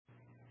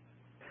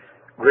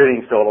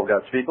Greetings to all of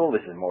God's people.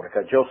 This is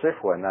Mordecai Joseph.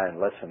 We're now in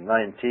lesson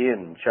 90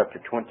 in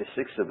chapter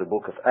 26 of the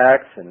book of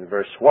Acts, in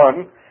verse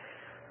 1,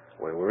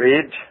 where we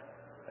read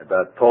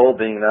about Paul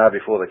being now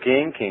before the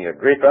king, King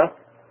Agrippa.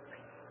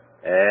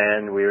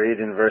 And we read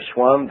in verse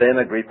 1, Then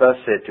Agrippa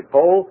said to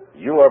Paul,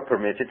 You are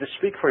permitted to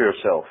speak for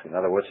yourself. In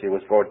other words, he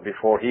was brought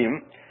before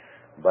him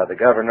by the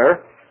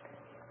governor,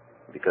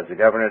 because the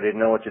governor didn't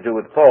know what to do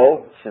with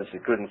Paul, since he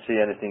couldn't see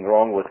anything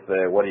wrong with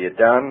what he had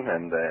done,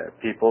 and the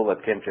people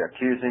that came to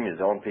accuse him, his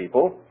own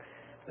people,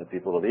 the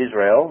people of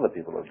Israel, the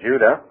people of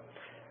Judah,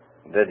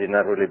 they did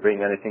not really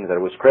bring anything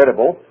that was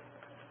credible,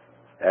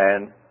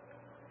 and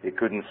he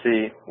couldn't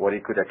see what he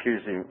could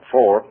accuse him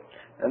for,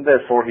 and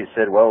therefore he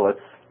said, well,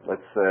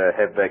 let's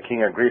have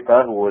King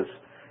Agrippa, who was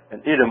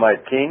an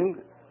Edomite king,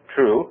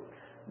 true,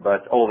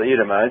 but all the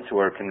Edomites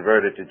were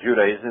converted to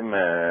Judaism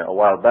a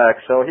while back,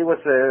 so he was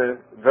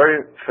very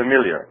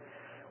familiar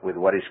with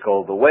what is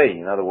called the way.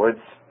 In other words,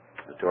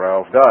 the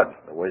Torah of God,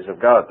 the ways of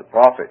God, the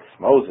prophets,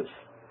 Moses.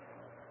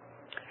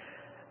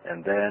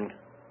 And then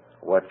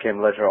what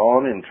came later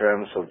on in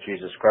terms of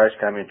Jesus Christ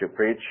coming to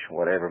preach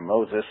whatever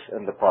Moses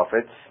and the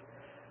prophets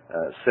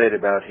said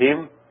about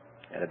him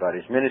and about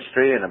his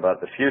ministry and about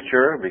the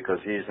future, because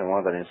he's the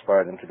one that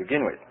inspired them to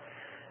begin with.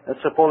 And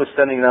so Paul is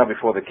standing now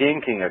before the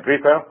king, King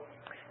Agrippa,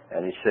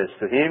 and he says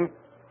to him,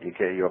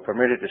 you are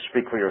permitted to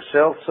speak for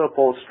yourself. So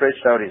Paul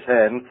stretched out his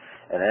hand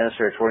and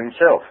answered for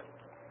himself.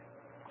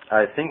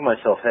 I think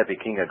myself happy,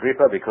 King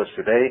Agrippa, because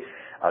today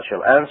I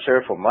shall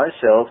answer for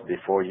myself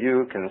before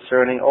you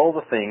concerning all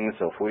the things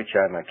of which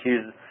I am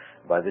accused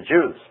by the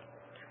Jews.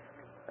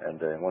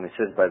 And when he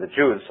says by the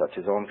Jews, that's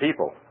his own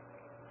people,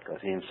 because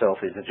he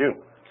himself is a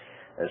Jew.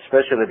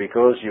 Especially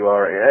because you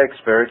are an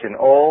expert in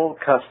all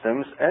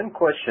customs and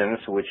questions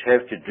which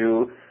have to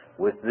do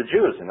with the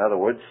Jews. In other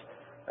words,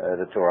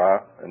 the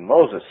Torah and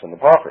Moses and the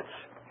prophets.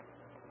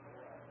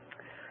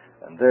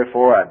 And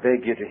therefore I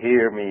beg you to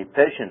hear me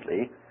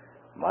patiently.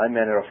 My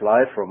manner of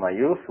life from my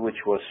youth, which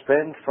was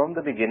spent from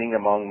the beginning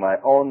among my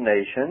own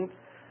nation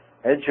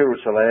at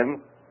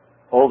Jerusalem,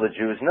 all the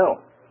Jews know.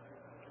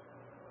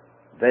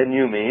 They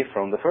knew me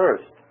from the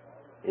first.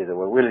 They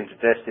were willing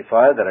to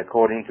testify that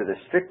according to the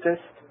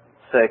strictest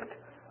sect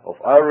of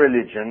our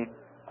religion,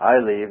 I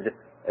lived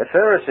a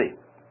Pharisee.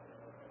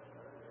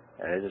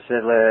 And as I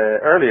said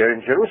earlier,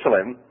 in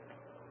Jerusalem,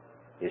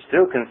 he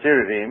still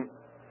considered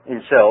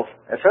himself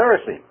a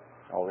Pharisee.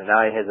 Only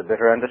now he has a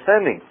better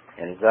understanding,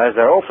 and his eyes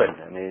are open,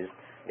 and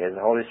he has the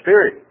Holy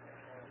Spirit,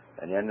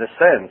 and he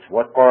understands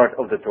what part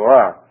of the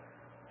Torah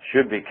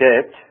should be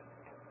kept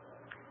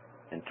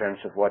in terms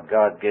of what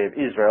God gave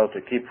Israel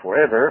to keep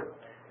forever,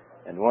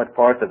 and what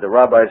part that the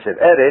rabbis have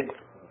added,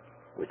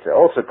 which are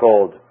also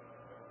called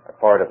a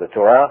part of the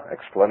Torah,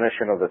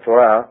 explanation of the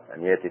Torah,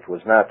 and yet it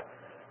was not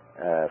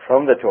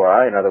from the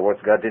Torah. In other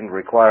words, God didn't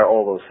require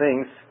all those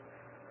things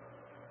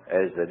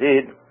as they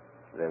did.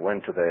 They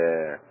went to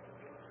the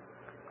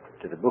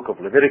book of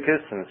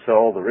Leviticus and saw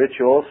all the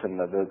rituals, and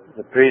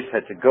the priest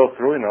had to go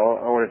through in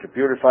order to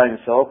purify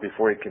himself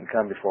before he can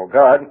come before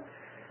God.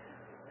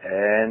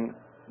 And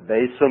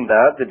based on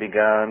that, they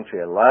began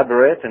to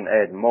elaborate and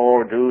add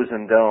more do's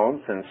and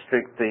don'ts and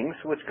strict things,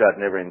 which God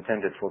never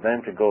intended for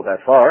them to go that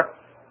far.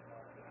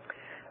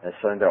 And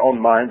so in their own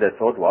mind, they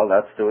thought, well,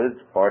 that's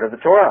part of the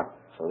Torah.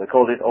 So they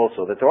called it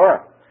also the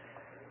Torah.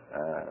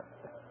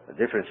 The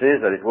difference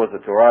is that it was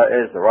the Torah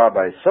as the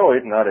rabbis saw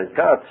it, not as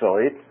God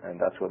saw it, and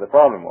that's where the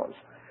problem was.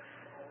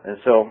 And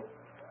so,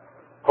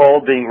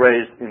 Paul being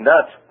raised in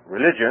that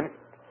religion,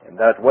 in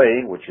that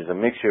way, which is a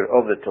mixture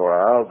of the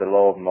Torah, of the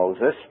law of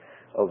Moses,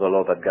 of the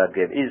law that God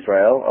gave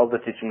Israel, of the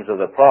teachings of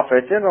the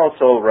prophets, and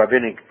also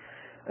rabbinic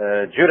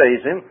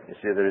Judaism. You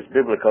see, there is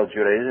biblical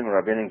Judaism,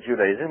 rabbinic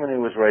Judaism, and he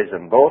was raised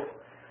on both.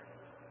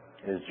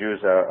 His Jews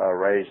are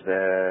raised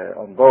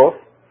on both,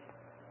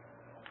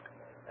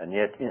 and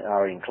yet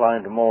are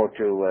inclined more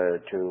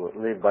to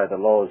live by the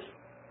laws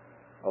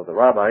of the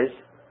rabbis,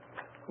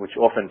 which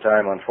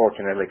oftentimes,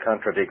 unfortunately,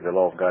 contradict the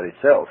law of God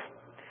itself.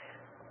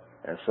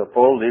 And so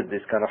Paul lived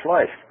this kind of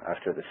life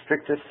after the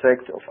strictest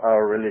sect of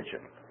our religion.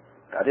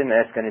 God didn't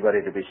ask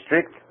anybody to be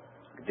strict.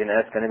 He didn't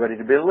ask anybody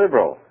to be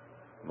liberal.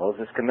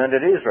 Moses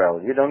commanded Israel,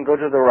 you don't go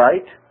to the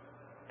right,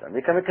 don't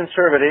become a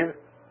conservative,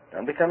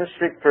 don't become a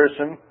strict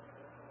person,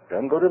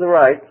 don't go to the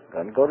right,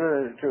 don't go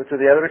to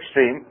the other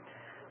extreme,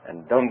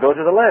 and don't go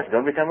to the left.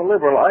 Don't become a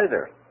liberal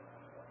either.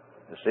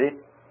 You see?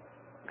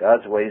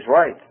 God's way is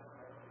right.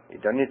 You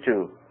don't need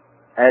to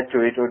add to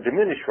it or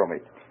diminish from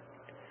it.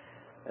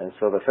 And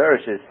so the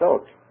Pharisees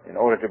thought, in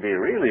order to be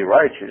really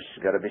righteous,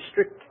 you've got to be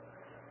strict.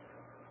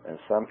 And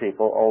some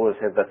people always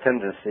have that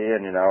tendency,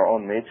 and in our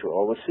own midst, we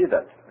always see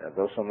that. There are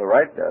those on the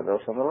right, there are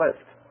those on the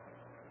left.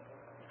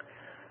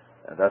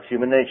 And that's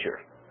human nature.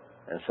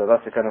 And so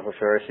that's the kind of a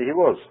Pharisee he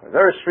was, a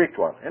very strict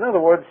one. In other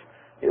words,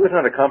 he was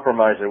not a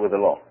compromiser with the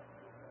law.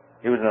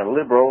 He was not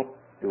liberal.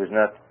 He was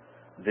not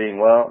doing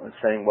well and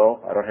saying,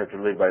 well, I don't have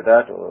to live by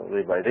that or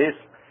live by this.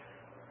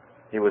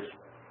 He was,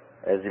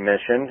 as he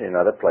mentioned in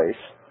other place,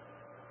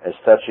 as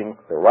touching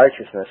the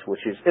righteousness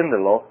which is in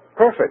the law,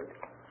 perfect.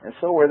 And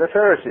so were the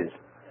Pharisees.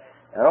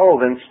 And all of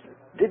them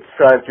did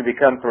strive to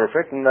become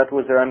perfect, and that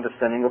was their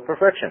understanding of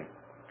perfection.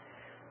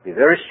 Be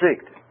very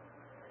strict.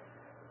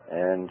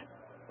 And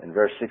in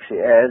verse 6 he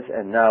adds,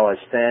 "And now I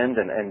stand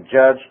and am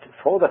judged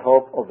for the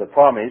hope of the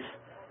promise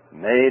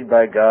made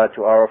by God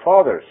to our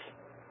fathers."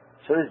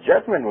 So his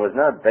judgment was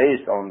not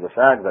based on the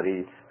fact that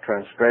he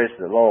transgressed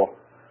the law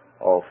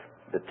of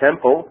the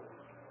temple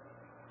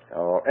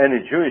or any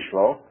Jewish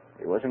law.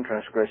 He wasn't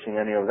transgressing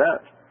any of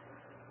that.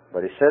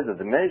 But he said that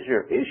the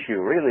major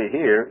issue really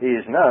here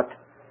is not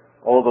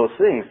all those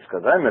things,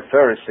 because I'm a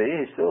Pharisee.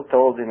 He still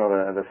told,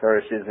 the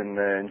Pharisees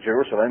in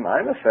Jerusalem,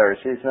 I'm a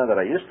Pharisee. It's not that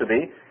I used to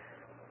be.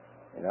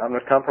 I'm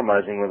not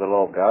compromising with the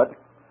law of God.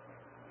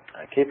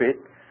 I keep it.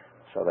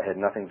 So they had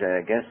nothing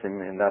against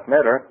him in that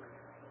matter.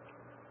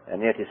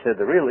 And yet he said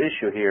the real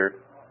issue here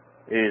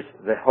is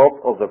the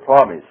hope of the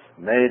promise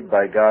made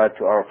by God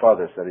to our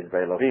fathers, that is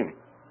by Elohim.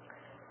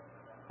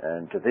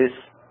 And to this,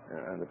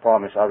 the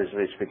promise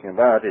obviously speaking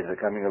about is the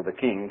coming of the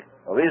King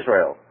of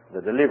Israel,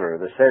 the deliverer,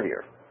 the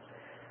Savior.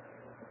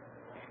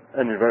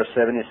 And in verse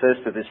 7 he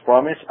says, "To this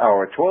promise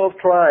our 12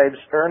 tribes,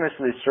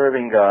 earnestly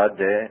serving God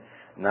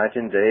night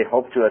and day,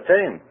 hope to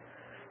attain.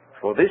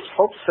 For this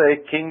hope's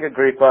sake, King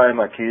Agrippa, I am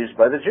accused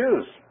by the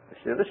Jews." You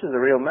see, this is the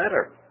real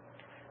matter.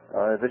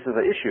 This is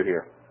the issue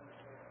here.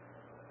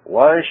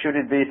 "Why should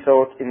it be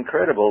thought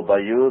incredible by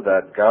you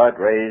that God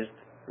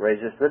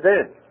raises the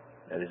dead?"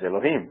 That is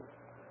Elohim.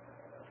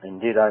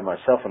 "Indeed, I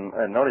myself,"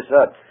 and notice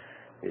that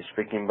he's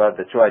speaking about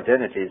the two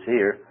identities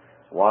here.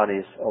 One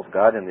is of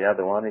God, and the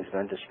other one is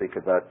going to speak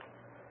about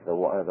the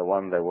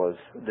one that was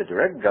the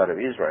direct God of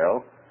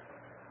Israel,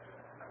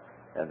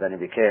 and then he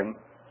became,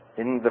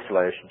 in the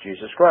flesh,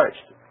 Jesus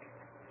Christ.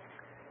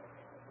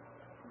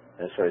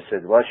 And so he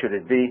said, "Why should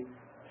it be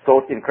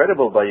thought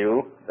incredible by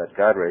you that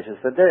God raises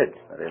the dead,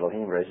 that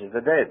Elohim raises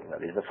the dead,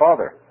 that is the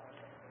Father?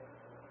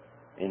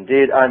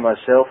 Indeed, I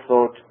myself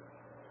thought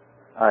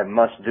I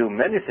must do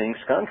many things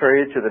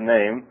contrary to the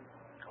name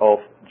of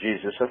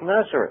Jesus of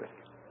Nazareth.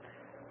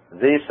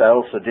 This I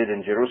also did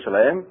in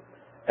Jerusalem,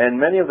 and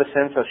many of the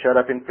saints are shut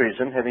up in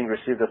prison, having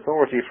received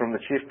authority from the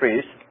chief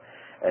priests,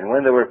 and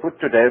when they were put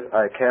to death,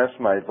 I cast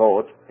my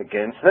vote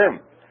against them."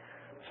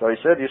 So he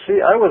said, you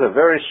see, I was a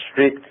very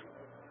strict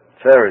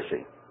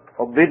Pharisee,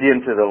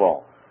 obedient to the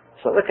law.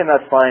 So they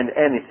cannot find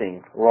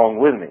anything wrong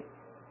with me.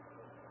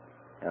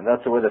 And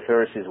that's the way the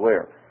Pharisees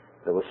were.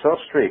 They were so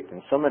strict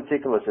and so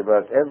meticulous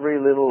about every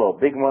little or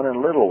big one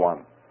and little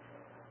one,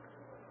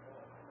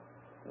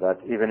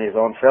 that even his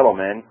own fellow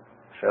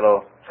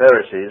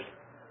Pharisees,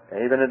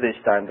 even at this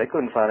time, they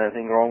couldn't find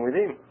anything wrong with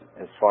him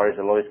as far as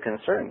the law is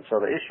concerned. So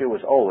the issue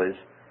was always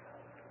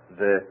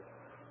the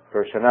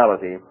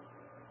personality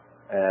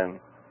and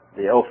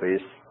the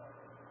office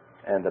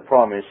and the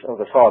promise of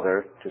the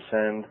Father to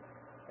send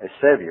a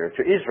Savior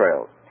to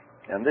Israel.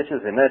 And this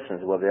is in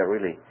essence what they're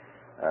really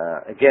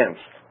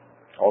against,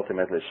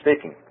 ultimately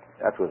speaking.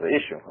 That was the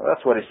issue. Well,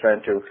 that's what he's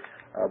trying to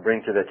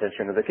bring to the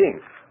attention of the king.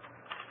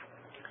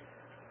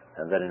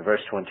 And then in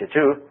verse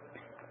 22,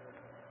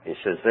 he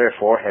says,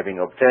 "Therefore, having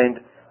obtained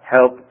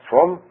help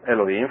from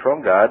Elohim,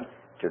 from God,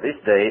 to this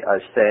day I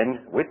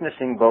stand,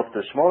 witnessing both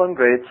to small and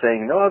great,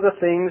 saying no other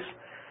things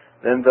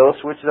than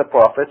those which the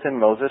prophets and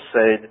Moses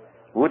said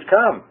would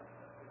come."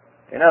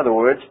 In other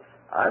words,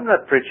 I'm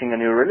not preaching a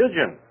new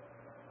religion.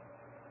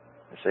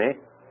 You see?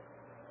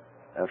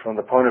 And from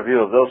the point of view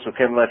of those who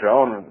came later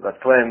on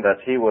that claimed that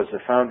he was the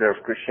founder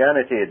of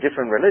Christianity, a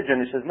different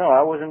religion, he says, no,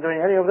 I wasn't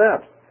doing any of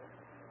that.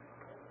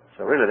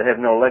 So really they have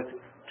no leg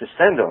to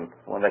stand on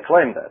when they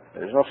claim that.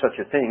 There's no such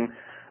a thing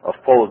of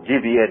Paul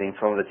deviating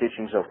from the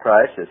teachings of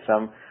Christ. There's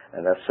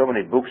so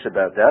many books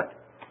about that.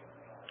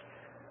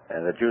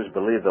 And the Jews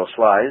believed those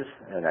lies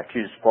and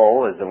accused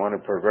Paul as the one who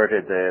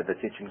perverted the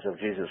teachings of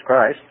Jesus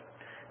Christ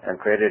and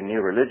created a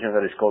new religion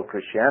that is called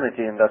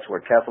Christianity, and that's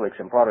where Catholics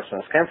and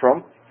Protestants came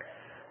from.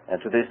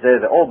 And to this day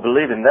they all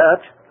believe in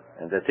that,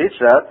 and they teach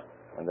that,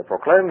 and they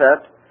proclaim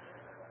that,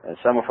 and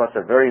some of us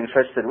are very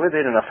infested with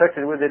it and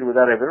affected with it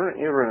without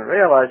even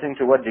realizing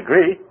to what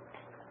degree.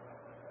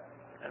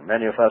 And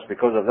many of us,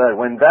 because of that,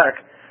 went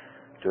back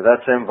to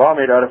that same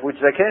vomit out of which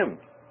they came.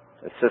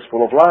 A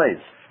cesspool of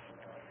lies.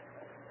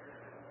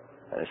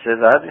 And it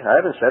says, I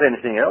haven't said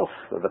anything else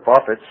that the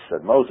prophets,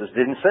 that Moses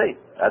didn't say.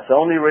 That's the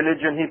only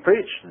religion he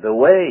preached, the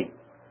way.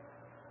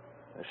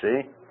 You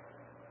see?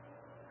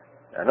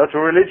 There are no two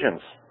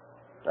religions.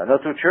 There are no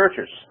two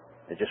churches.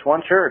 There's just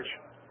one church,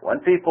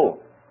 one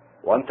people,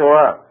 one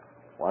Torah,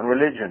 one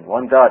religion,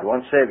 one God,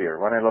 one Savior,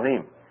 one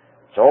Elohim.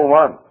 It's all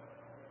one.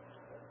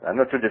 There are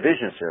no two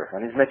divisions here,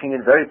 and he's making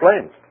it very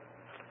plain.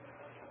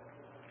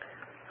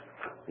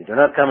 You do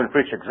not come and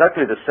preach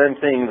exactly the same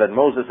thing that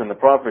Moses and the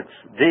prophets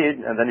did,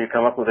 and then you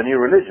come up with a new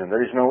religion.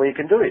 There is no way you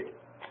can do it.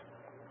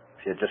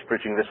 If you're just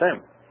preaching the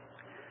same.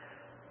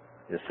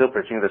 You're still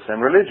preaching the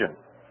same religion.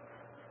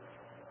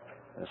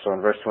 And so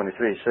in verse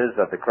 23 he says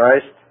that the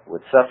Christ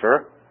would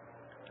suffer.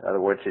 In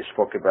other words, he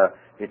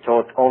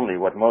taught only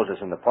what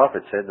Moses and the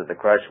prophets said, that the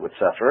Christ would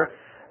suffer,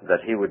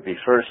 that he would be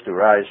first to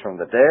rise from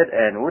the dead,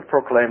 and would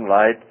proclaim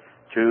light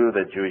to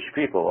the Jewish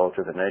people, or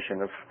to the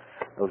nation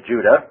of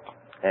Judah,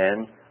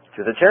 and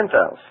to the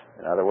Gentiles.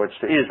 In other words,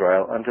 to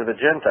Israel and to the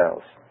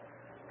Gentiles.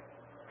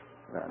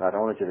 Not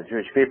only to the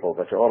Jewish people,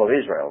 but to all of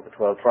Israel, the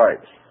 12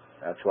 tribes.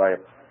 That's why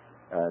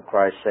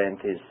Christ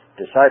sent his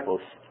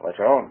disciples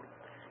later on.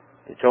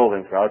 He told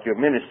them, throughout your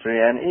ministry,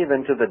 and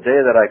even to the day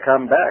that I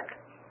come back,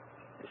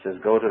 he says,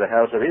 go to the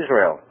house of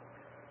Israel.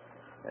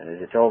 And as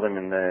he told them,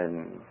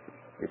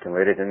 you can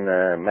read it in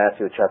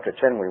Matthew chapter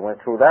 10, we went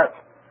through that.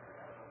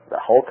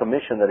 The whole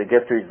commission that he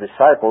gave to his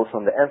disciples,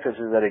 and the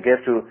emphasis that he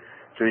gave to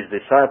his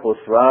disciples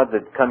throughout the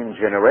coming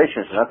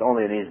generations, not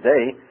only in his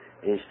day,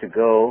 is to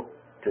go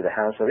to the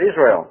house of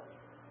Israel.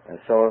 And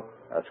so,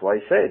 that's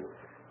why he said,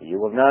 you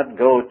will not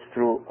go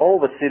through all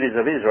the cities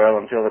of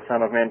Israel until the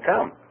Son of Man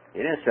come. He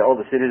didn't say all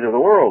the cities of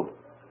the world.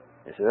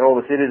 He said all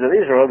the cities of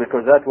Israel,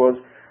 because that was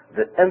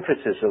the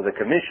emphasis of the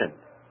commission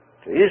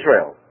to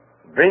Israel.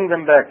 Bring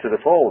them back to the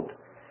fold.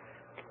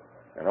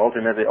 And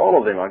ultimately all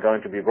of them are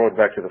going to be brought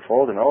back to the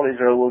fold, and all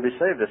Israel will be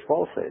saved, as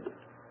Paul said.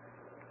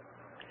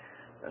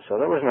 And so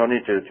there was no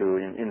need to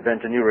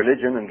invent a new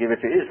religion and give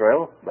it to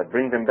Israel, but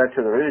bring them back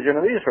to the religion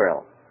of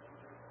Israel,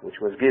 which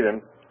was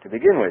given to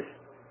begin with,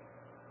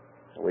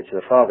 which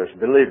the fathers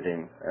believed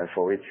in, and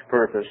for which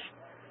purpose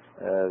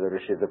they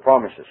received the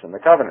promises and the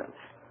covenants.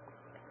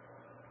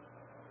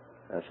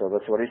 And so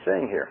that's what he's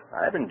saying here.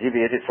 I haven't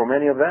deviated from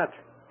any of that.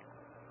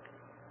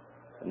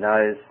 Now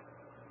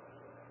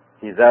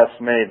he thus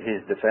made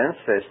his defense.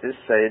 Festus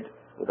said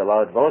with a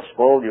loud voice,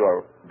 Paul, you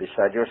are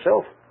beside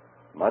yourself.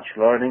 Much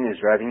learning is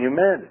driving you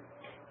mad.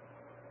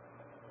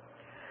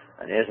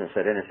 And he hasn't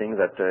said anything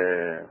that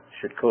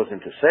should cause him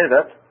to say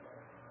that.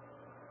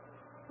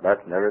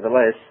 But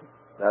nevertheless,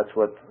 that's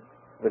what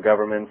the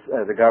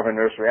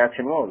governor's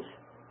reaction was.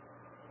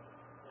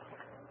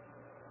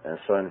 And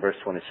so in verse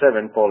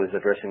 27, Paul is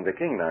addressing the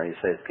king now. He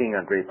says, King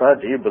Agrippa,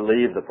 do you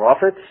believe the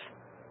prophets?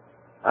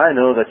 I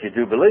know that you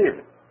do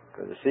believe.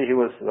 Because you see, he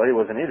was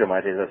an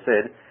Edomite, as I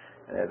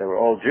said. They were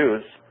all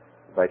Jews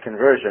by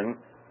conversion,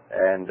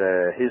 and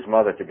his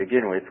mother to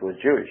begin with was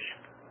Jewish.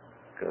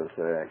 Because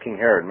King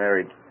Herod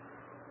married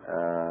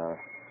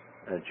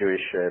a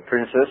Jewish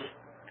princess,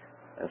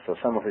 and so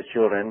some of his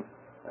children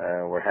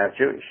were half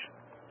Jewish.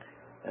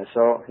 And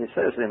so he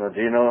says,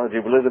 do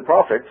you believe the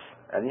prophets?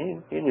 And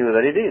he knew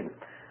that he did.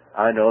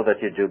 I know that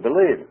you do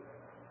believe.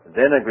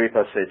 Then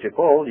Agrippa said to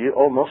Paul, you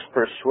almost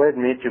persuade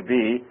me to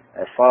be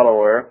a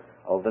follower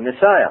of the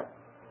Messiah.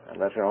 And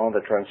later on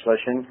the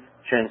translation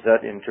changed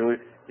that into,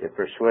 you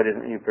persuade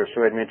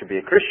me to be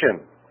a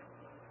Christian.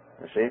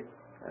 You see,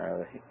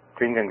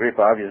 King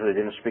Agrippa obviously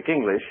didn't speak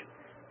English,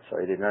 so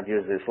he did not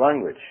use this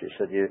language. He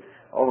said, you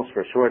almost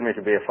persuade me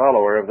to be a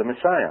follower of the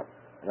Messiah.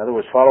 In other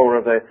words,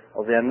 follower of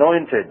the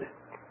anointed,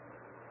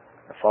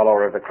 a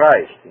follower of the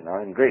Christ,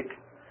 in Greek,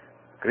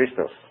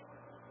 Christos.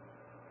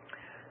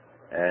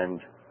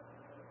 And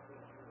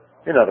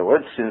in other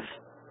words, since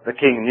the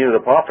king knew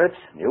the prophets,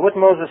 knew what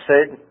Moses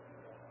said,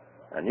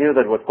 and knew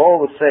that what Paul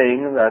was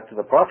saying, that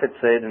the prophet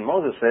said and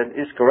Moses said,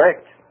 is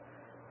correct,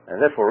 and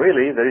therefore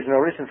really there is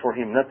no reason for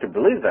him not to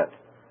believe that,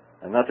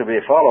 and not to be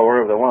a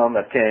follower of the one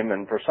that came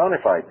and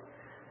personified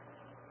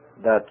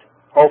that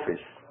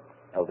office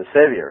of the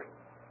Savior,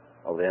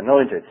 of the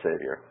anointed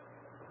Savior.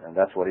 And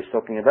that's what he's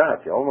talking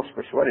about. He almost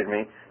persuaded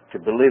me to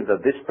believe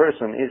that this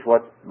person is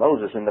what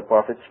Moses and the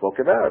prophets spoke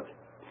about.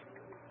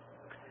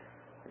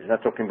 He's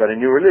not talking about a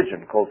new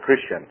religion called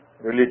Christian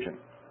religion.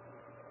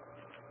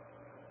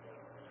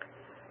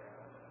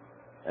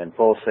 And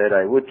Paul said,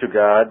 I would to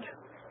God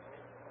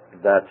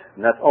that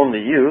not only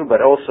you,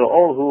 but also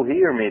all who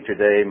hear me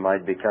today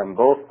might become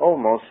both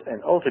almost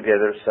and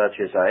altogether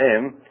such as I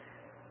am,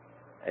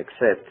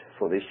 except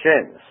for these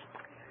chains.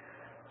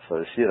 So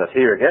you see that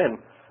here again,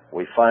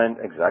 we find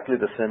exactly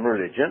the same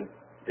religion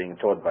being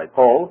taught by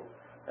Paul,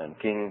 and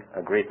King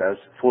Agrippa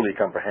fully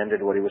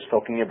comprehended what he was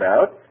talking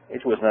about.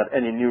 It was not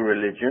any new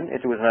religion.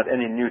 It was not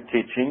any new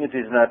teaching. It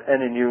is not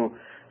any new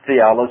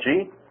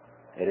theology.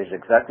 It is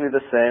exactly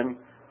the same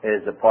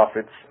as the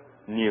prophets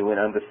knew and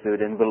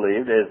understood and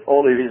believed, as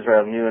all of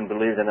Israel knew and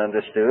believed and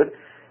understood.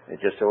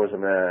 It just there was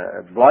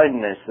a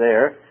blindness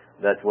there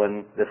that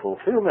when the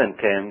fulfillment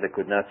came, they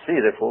could not see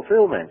the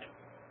fulfillment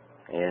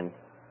in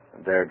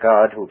their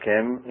God who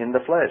came in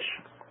the flesh.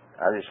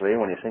 Obviously,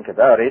 when you think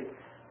about it,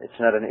 it's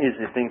not an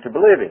easy thing to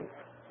believe in.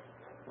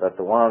 That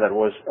the one that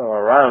was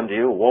around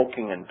you,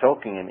 walking and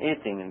talking and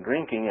eating and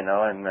drinking, and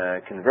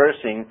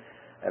conversing,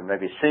 and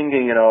maybe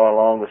singing,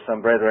 along with some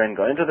brethren,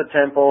 go into the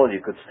temple, you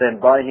could stand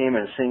by him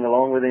and sing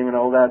along with him and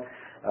all that,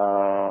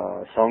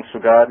 songs to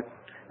God.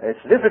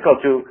 It's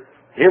difficult to,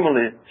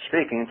 humanly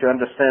speaking, to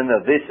understand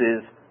that this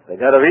is the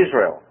God of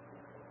Israel.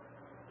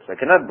 So I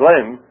cannot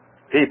blame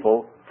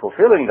people for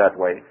feeling that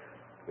way,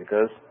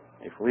 because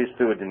if we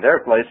stood in their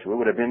place, we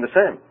would have been the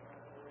same.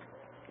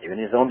 Even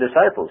his own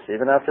disciples,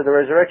 even after the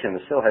resurrection,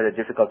 they still had a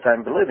difficult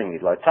time believing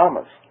it, like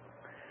Thomas.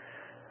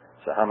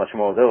 So how much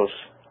more those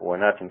who were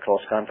not in close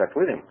contact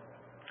with him?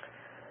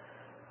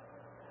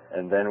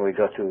 And then we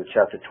go to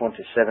chapter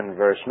 27,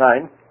 verse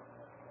 9,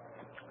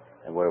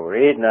 and where we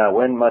read, now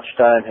when much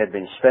time had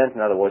been spent,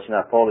 in other words,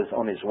 now Paul is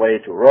on his way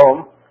to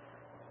Rome,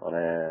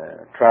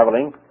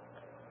 traveling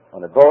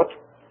on a boat,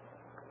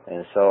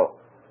 and so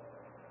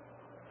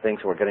things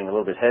were getting a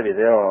little bit heavy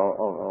there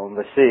on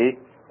the sea.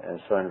 And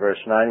so in verse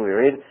 9 we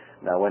read,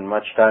 "Now when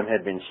much time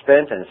had been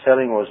spent and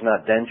sailing was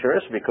not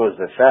dangerous because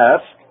the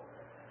fast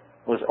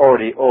was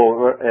already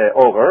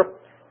over."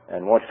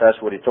 And what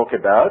fast would he talk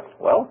about?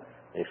 Well,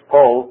 if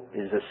Paul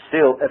is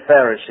still a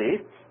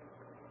Pharisee,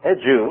 a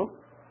Jew,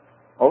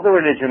 of the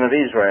religion of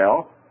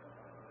Israel,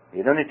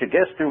 you don't need to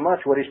guess too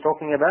much what he's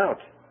talking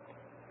about,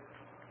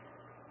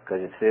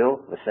 because it's still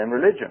the same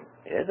religion.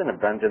 He hasn't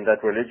abandoned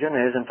that religion, he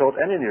hasn't taught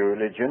any new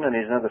religion, and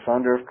he's not the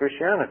founder of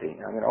Christianity.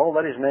 I mean, all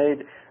that is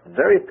made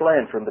very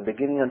plain from the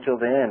beginning until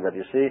the end. But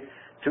you see,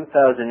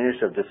 2,000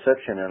 years of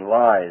deception and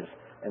lies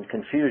and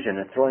confusion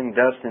and throwing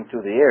dust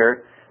into the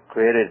air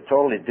created a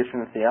totally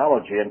different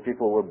theology, and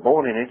people were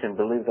born in it and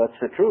believed that's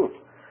the truth.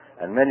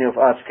 And many of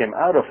us came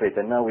out of it,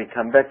 and now we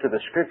come back to the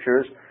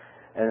Scriptures,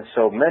 and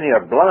so many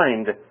are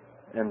blind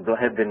and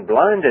have been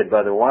blinded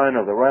by the wine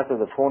of the wrath of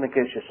the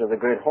fornicatress of the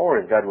great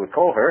whore, as God would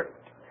call her.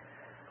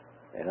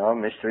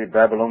 Mystery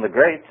Babylon the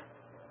Great,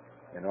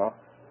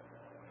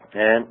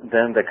 And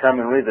then they come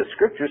and read the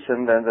Scriptures,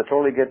 and then they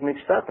totally get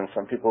mixed up. And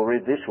some people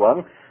read this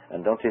one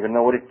and don't even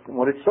know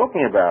what it's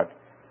talking about.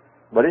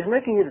 But he's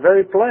making it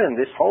very plain.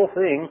 This whole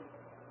thing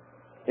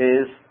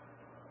is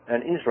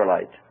an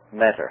Israelite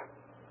matter.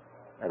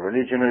 A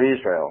religion of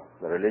Israel,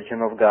 the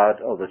religion of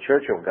God, of the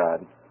Church of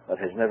God, that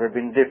has never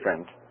been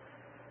different.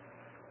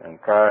 And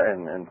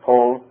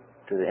Paul,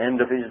 to the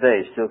end of his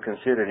days, still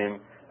considered him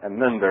a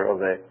member of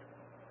the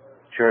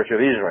Church of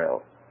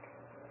Israel,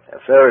 a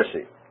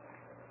Pharisee.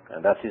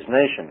 And that's his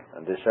nation,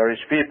 and these are his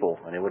people.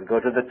 And he would go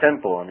to the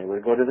temple, and he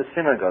would go to the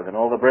synagogue, and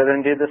all the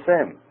brethren did the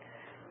same.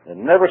 They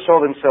never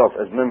saw themselves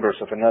as members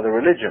of another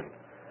religion.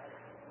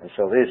 And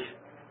so this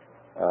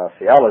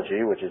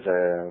theology, which is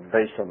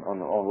based on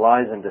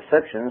lies and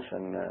deceptions,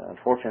 and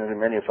unfortunately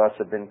many of us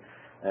have been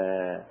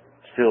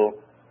still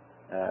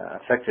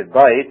affected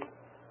by it,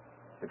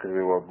 because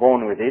we were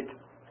born with it,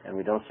 and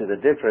we don't see the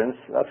difference.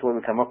 That's why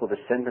we come up with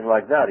a statement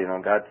like that.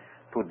 God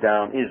put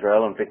down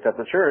Israel and picked up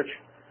the church,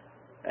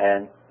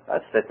 and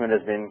that statement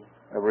has been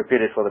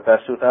repeated for the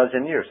past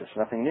 2,000 years. It's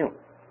nothing new.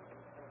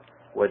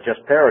 We're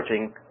just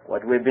parroting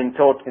what we've been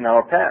taught in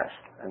our past,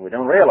 and we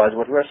don't realize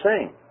what we're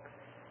saying.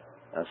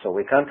 And so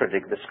we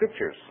contradict the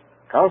Scriptures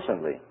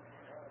constantly.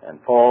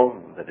 And Paul,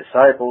 and the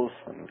disciples,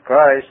 and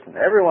Christ, and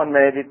everyone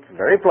made it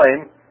very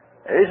plain.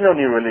 There is no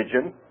new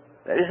religion.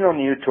 There is no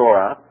new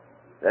Torah.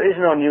 There is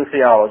no new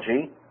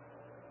theology.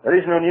 There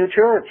is no new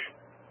church.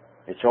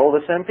 It's all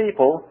the same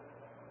people,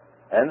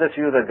 and the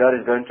few that God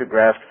is going to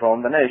graft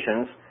from the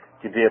nations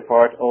to be a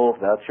part of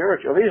that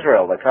Church of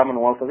Israel, the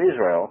Commonwealth of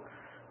Israel,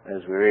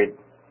 as we read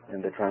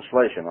in the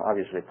translation.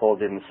 Obviously, Paul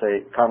didn't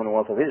say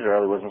Commonwealth of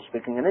Israel. He wasn't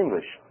speaking in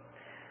English.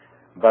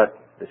 But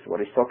this is what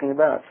he's talking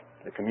about,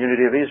 the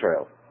community of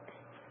Israel.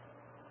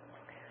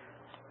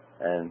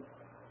 And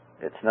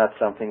it's not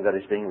something that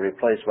is being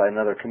replaced by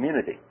another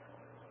community.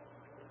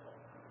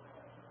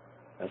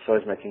 And so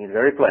he's making it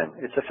very plain.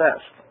 It's a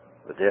fast,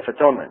 the Day of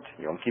Atonement,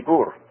 Yom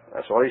Kippur.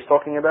 That's all he's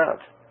talking about.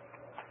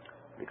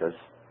 Because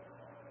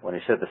when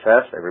he said the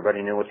fast,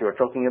 everybody knew what you were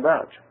talking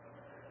about.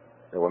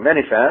 There were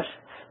many fasts,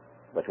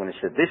 but when he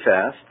said this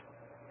fast,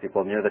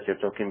 people knew that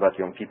you're talking about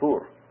Yom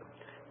Kippur,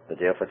 the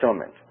Day of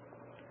Atonement.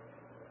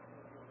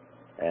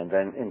 And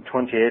then in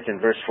 28 in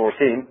verse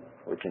 14,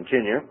 we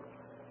continue,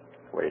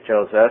 where he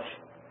tells us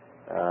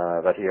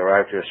that he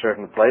arrived to a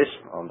certain place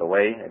on the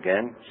way,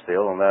 again,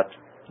 still on that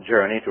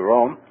journey to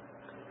Rome.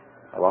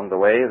 Along the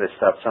way, they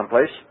stopped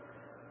someplace.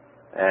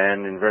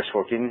 And in verse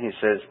 14, he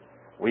says,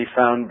 "We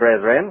found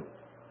brethren,"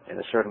 in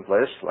a certain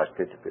place, like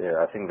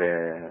I think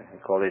they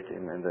call it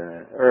in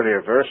the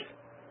earlier verse,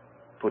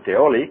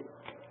 Puteoli.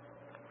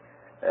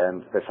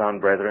 And they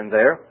found brethren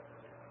there,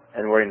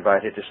 and were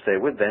invited to stay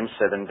with them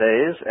 7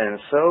 days. And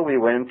so we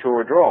went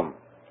toward Rome.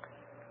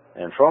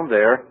 And from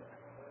there,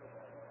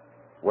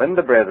 when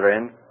the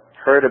brethren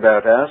heard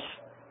about us,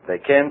 they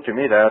came to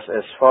meet us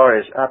as far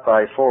as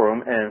Appian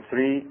Forum and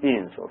 3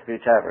 inns, or 3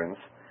 taverns.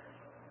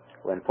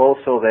 When Paul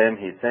saw them,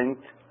 he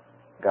thanked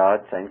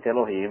God, thanked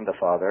Elohim, the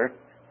Father,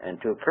 and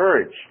took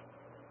courage.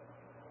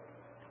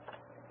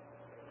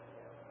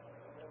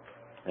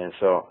 And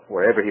so,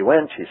 wherever he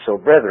went, he saw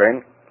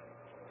brethren,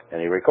 and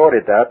he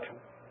recorded that.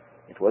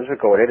 It was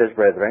recorded as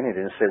brethren. He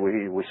didn't say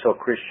we saw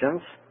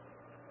Christians,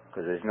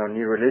 because there's no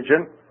new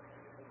religion.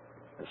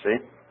 You see?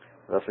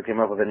 Those who came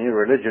up with a new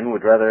religion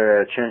would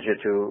rather change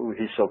it to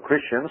he saw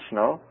Christians.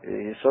 No,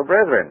 he saw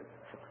brethren.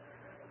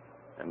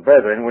 And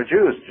brethren were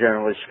Jews,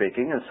 generally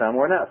speaking, and some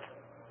were not.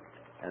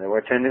 And they were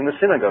attending the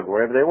synagogue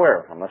wherever they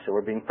were, unless they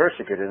were being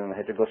persecuted and they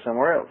had to go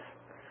somewhere else.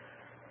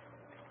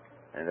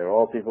 And they're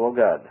all people of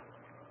God.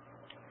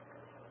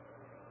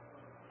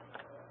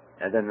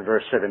 And then in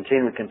verse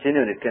 17 we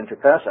continue, and it came to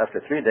pass after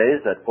 3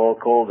 days that Paul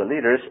called the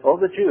leaders of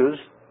the Jews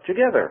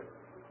together.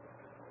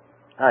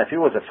 If he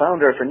was a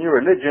founder of a new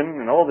religion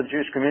and all the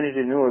Jewish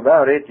community knew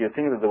about it, you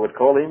think that they would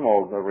call him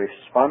or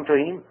respond to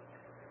him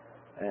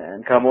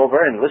and come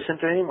over and listen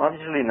to him?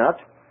 Obviously not.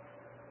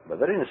 but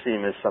they didn't see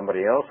him as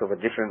somebody else of a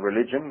different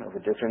religion, of a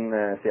different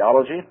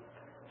theology.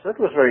 So it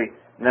was very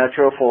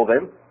natural for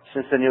them,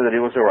 since they knew that he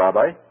was a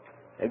rabbi,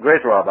 a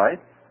great rabbi,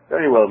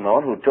 very well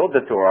known, who taught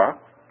the Torah,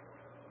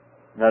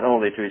 not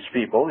only to his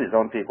people, his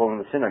own people in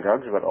the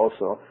synagogues, but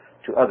also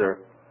to other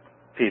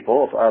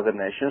people of other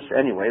nations.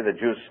 Anyway, the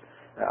Jews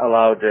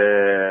allowed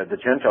the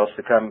Gentiles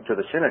to come to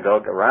the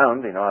synagogue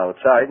around,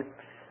 outside,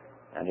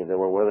 and if they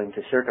were willing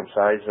to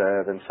circumcise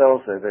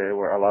themselves, they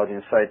were allowed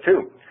inside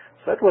too.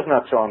 So that was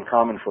not so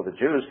uncommon for the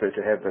Jews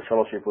to have the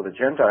fellowship with the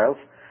Gentiles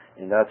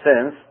in that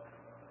sense.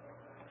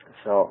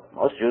 So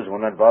most Jews were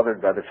not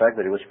bothered by the fact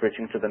that he was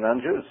preaching to the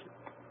non-Jews,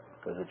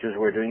 because the Jews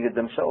were doing it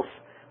themselves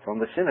from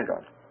the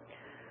synagogue.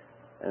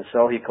 And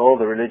so he called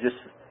the religious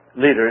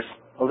leaders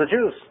of the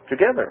Jews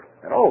together,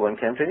 and all of them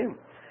came to him.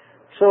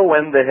 So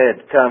when they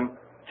had come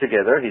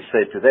together, he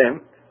said to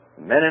them,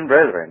 "Men and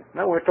brethren,"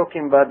 now we're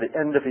talking about the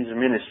end of his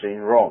ministry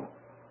in Rome.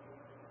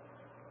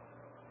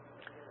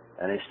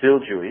 And he's still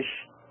Jewish,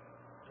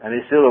 and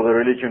he's still of the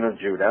religion of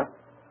Judah,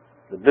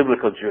 the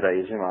biblical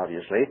Judaism,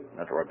 obviously,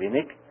 not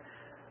rabbinic,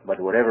 but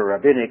whatever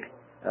rabbinic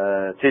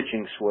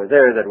teachings were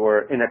there that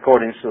were in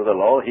accordance to the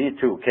law, he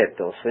too kept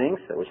those things.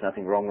 There was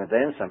nothing wrong with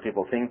them. Some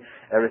people think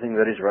everything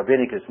that is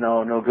rabbinic is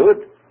no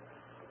good.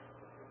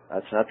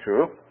 That's not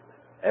true.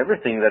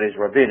 Everything that is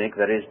rabbinic,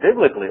 that is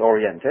biblically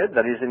oriented,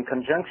 that is in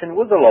conjunction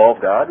with the law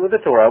of God, with the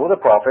Torah, with the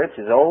prophets,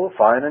 is all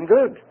fine and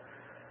good.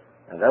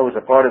 And that was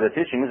a part of the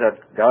teachings that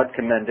God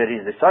commended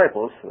his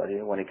disciples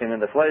when he came in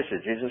the flesh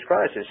as Jesus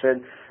Christ. He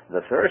said,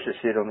 the Pharisees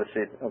sit on the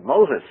seat of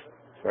Moses,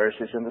 the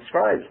Pharisees and the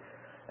scribes.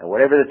 And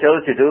whatever they tell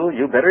you to do,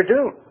 you better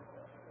do.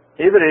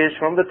 If it is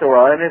from the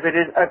Torah, and if it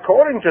is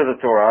according to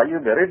the Torah, you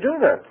better do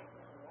that.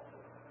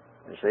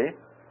 You see?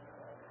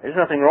 There's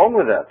nothing wrong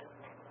with that,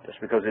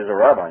 just because he's a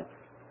rabbi.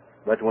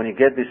 But when you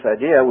get this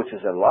idea, which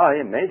is a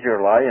lie, a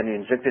major lie, and you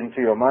inject it into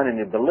your mind and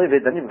you believe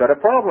it, then you've got a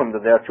problem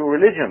that there are two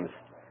religions.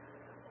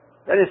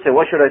 Then you say,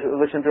 why should I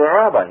listen to a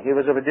rabbi? He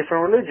was of a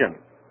different religion.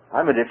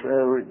 I'm a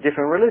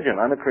different religion.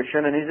 I'm a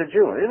Christian and he's a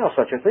Jew. There's no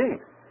such a thing.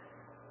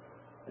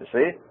 You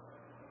see?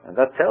 And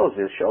that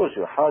shows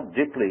you how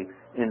deeply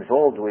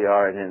involved we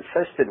are and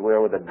infested we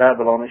are with the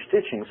Babylonish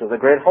teachings of the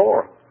great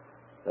whore,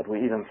 that we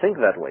even think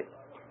that way.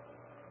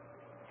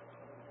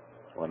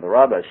 When the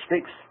rabbi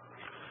speaks,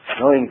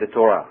 knowing the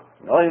Torah,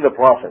 knowing the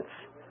prophets,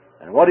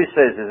 and what he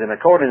says is in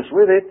accordance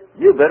with it,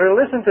 you better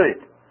listen to it.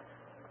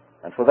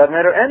 And for that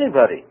matter,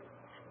 anybody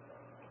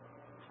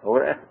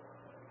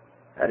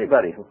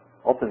who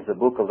opens the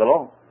book of the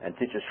law and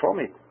teaches from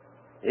it,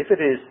 if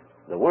it is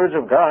the words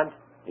of God,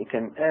 he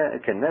can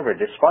never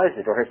despise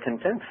it or have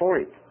contempt for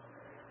it.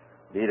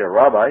 Be it a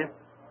rabbi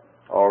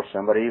or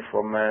somebody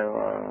from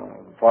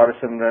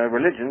Protestant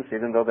religions,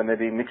 even though they may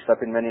be mixed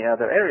up in many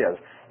other areas.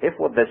 If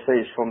what they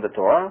say is from the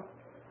Torah,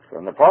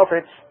 from the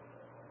prophets,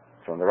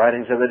 from the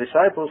writings of the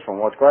disciples, from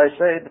what Christ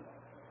said,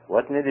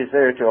 what need is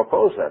there to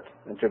oppose that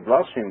and to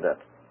blaspheme that?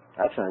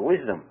 That's not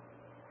wisdom.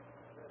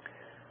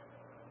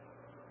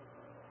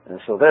 And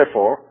so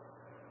therefore,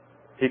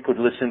 he could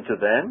listen to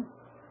them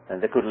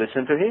and they could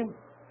listen to him,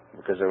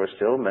 because they were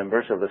still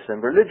members of the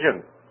same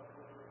religion.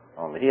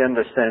 Only he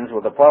understands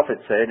what the prophet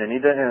said and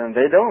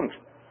they don't.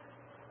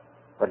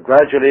 But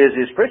gradually as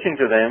he's preaching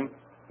to them,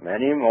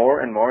 many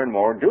more and more and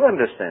more do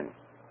understand.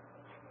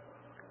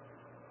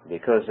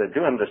 Because they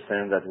do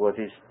understand that what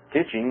he's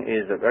teaching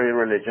is the very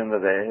religion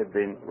that they have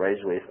been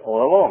raised with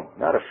all along,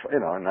 not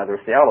another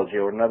theology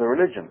or another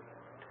religion.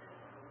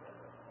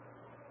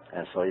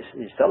 And so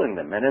he's telling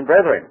them, men and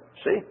brethren,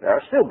 see, they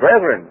are still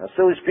brethren, they're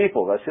still his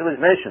people, they're still his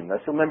nation,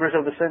 they're still members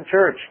of the same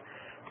church.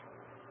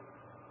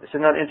 This is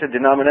not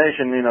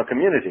interdenomination,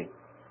 community,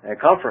 a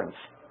conference,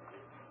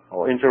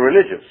 or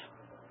interreligious.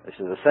 This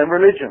is the same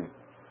religion,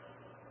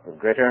 with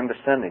greater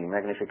understanding,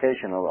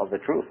 magnification of the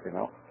truth,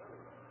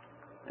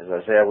 As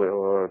Isaiah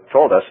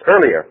told us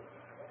earlier,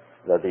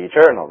 that the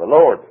Eternal, the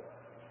Lord,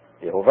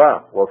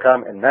 Jehovah, will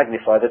come and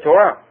magnify the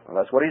Torah. And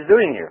that's what he's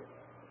doing here.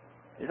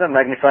 He's not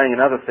magnifying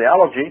another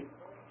theology,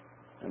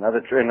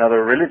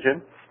 another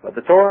religion, but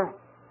the Torah.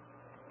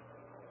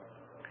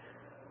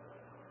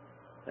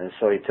 And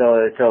so he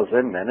tells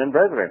them, men and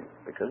brethren,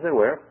 because they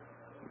were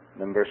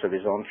members of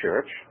his own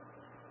church.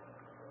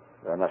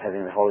 They are not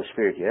having the Holy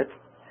Spirit yet.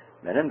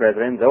 Men and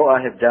brethren, though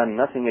I have done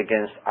nothing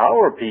against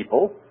our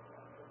people,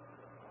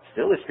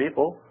 still his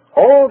people,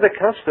 all the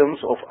customs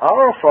of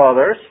our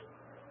fathers,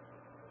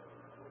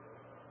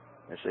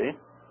 you see,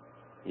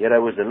 yet I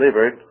was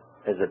delivered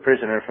as a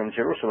prisoner from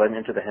Jerusalem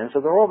into the hands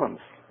of the Romans.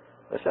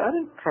 I said, I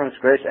didn't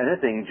transgress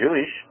anything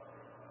Jewish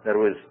that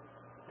was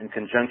in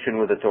conjunction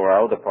with the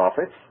Torah or the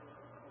prophets.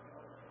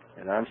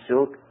 And I'm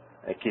still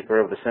a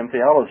keeper of the same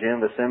theology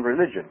and the same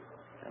religion.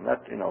 I'm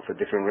not, for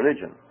different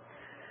religion.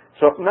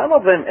 So none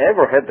of them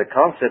ever had the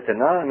concept, and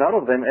none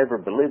of them ever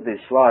believed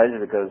these lies,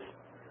 because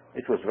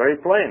it was very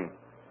plain.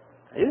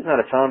 He was not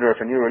a founder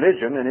of a new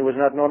religion, and he was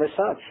not known as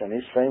such. And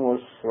his fame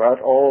was throughout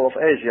all of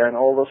Asia and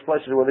all those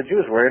places where the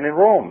Jews were, and in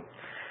Rome.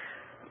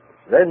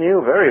 They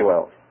knew very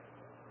well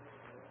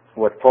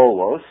what Paul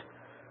was.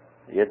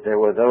 Yet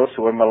there were those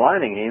who were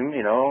maligning him,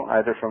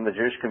 either from the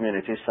Jewish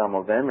community, some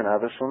of them, and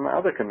others from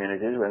other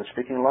communities, when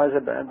speaking lies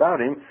about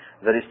him,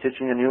 that he's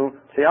teaching a new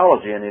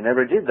theology, and he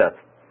never did that.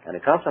 And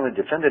he constantly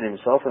defended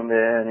himself, and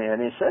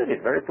he said it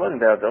very plainly,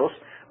 there are those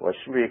who are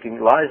speaking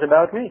lies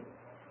about me.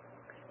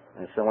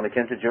 And so when he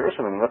came to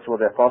Jerusalem, that's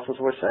what the apostles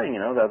were saying,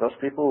 there are those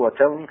people who are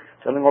telling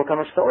all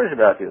kind of stories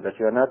about you, that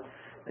you are not,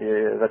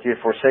 that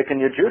you've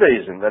forsaken your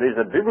Judaism, that is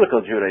a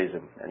biblical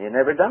Judaism, and you've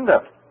never done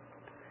that.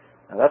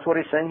 And that's what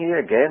he's saying here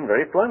again,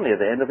 very plainly, at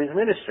the end of his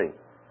ministry.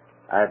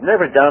 I have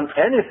never done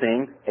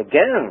anything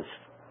against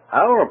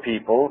our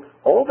people,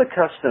 all the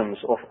customs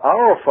of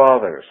our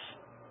fathers.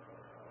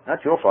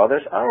 Not your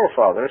fathers, our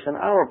fathers, and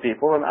our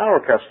people, and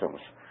our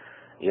customs.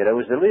 Yet I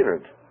was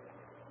delivered.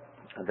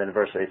 And then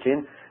verse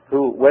 18,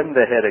 who, when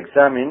they had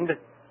examined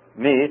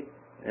me,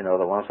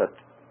 the ones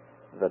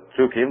that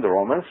took him, the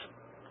Romans,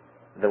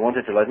 they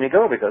wanted to let me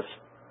go because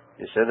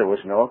he said there was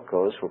no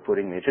cause for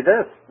putting me to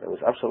death. There was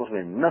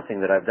absolutely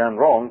nothing that I've done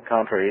wrong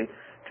contrary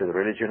to the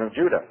religion of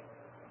Judah.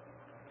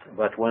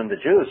 But when the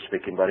Jews,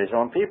 speaking about his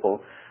own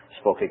people,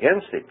 spoke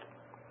against it,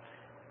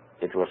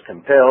 it was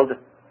compelled,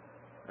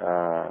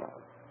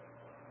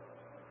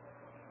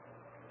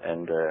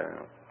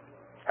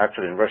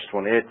 actually in verse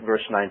 28,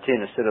 verse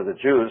 19, instead of the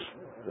Jews,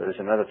 there is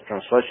another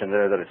translation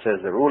there that it says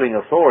the ruling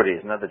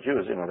authorities, not the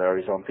Jews, they are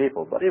his own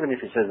people. But even if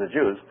he says the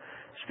Jews,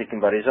 speaking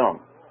about his own.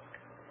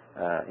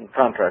 In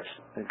contrast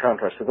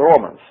to the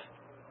Romans.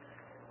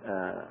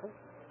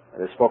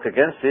 They spoke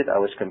against it. I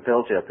was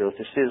compelled to appeal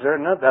to Caesar,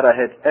 not that I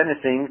had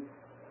anything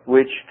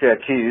which to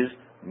accuse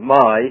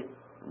my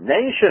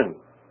nation.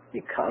 He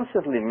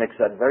constantly makes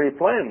that very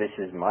plain. This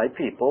is my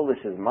people,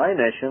 this is my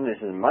nation, this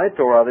is my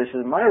Torah, this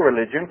is my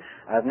religion.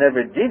 I've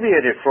never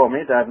deviated from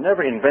it. I've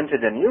never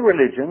invented a new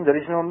religion. There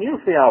is no new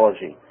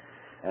theology.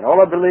 And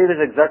all I believe is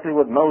exactly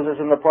what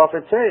Moses and the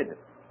prophets said.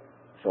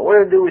 So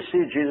where do we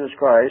see Jesus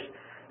Christ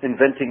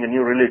inventing a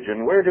new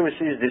religion? Where do we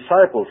see his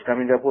disciples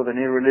coming up with a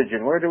new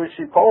religion? Where do we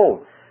see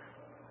Paul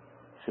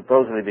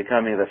supposedly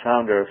becoming the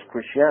founder of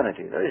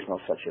Christianity? There is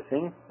no such a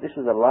thing. This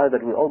is a lie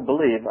that we all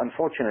believe,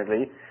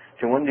 unfortunately,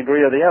 to one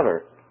degree or the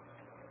other.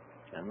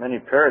 And many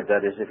parrot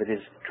that as if it is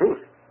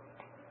truth,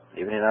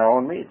 even in our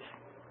own midst.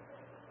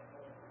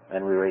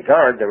 And we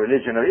regard the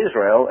religion of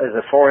Israel as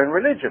a foreign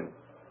religion.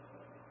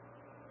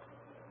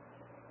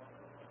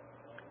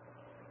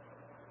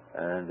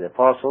 And the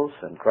apostles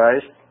and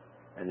Christ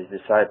and his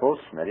disciples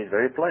made it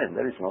very plain.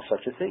 There is no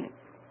such a thing.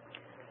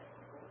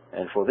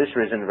 And for this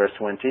reason, verse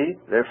 20,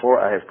 therefore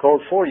I have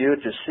called for you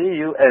to see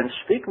you and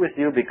speak with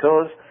you,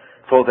 because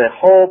for the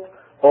hope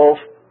of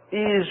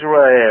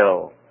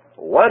Israel.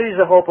 What is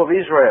the hope of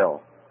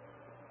Israel?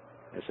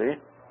 You see?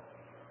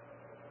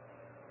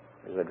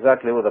 It's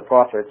exactly what the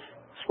prophets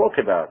spoke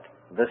about.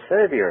 The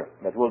Savior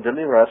that will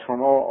deliver us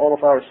from all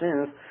of our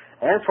sins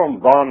and from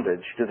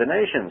bondage to the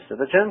nations, to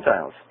the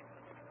Gentiles.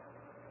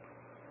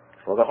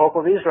 For the hope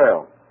of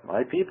Israel,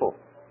 my people.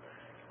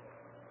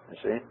 You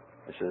see,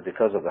 this is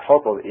because of the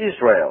hope of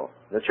Israel,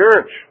 the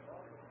church,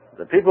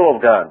 the people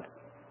of God,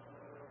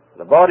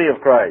 the body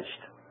of Christ,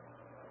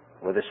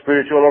 whether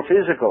spiritual or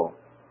physical.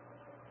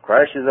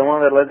 Christ is the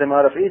one that led them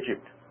out of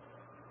Egypt.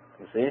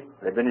 You see,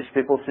 they've been his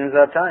people since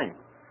that time.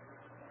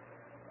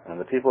 And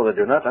the people that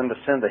do not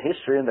understand the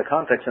history and the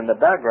context and the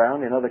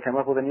background, they come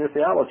up with a new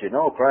theology.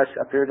 No, Christ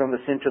appeared on the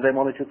scene to them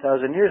only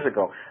 2,000 years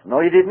ago.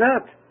 No, he did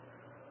not.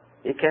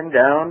 He came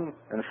down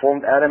and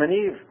formed Adam and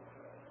Eve.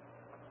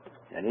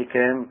 And he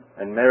came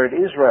and married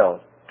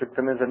Israel, took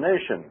them as a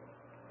nation.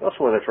 Those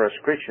were the first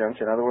Christians,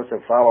 in other words, the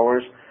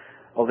followers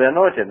of the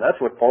Anointed. That's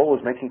what Paul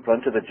was making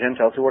plain to the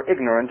Gentiles who were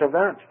ignorant of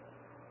that.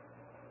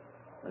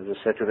 As I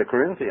said to the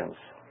Corinthians,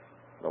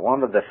 the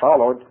one that they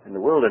followed in the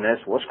wilderness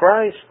was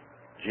Christ,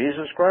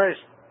 Jesus Christ.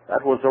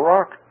 That was the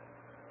rock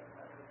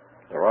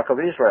of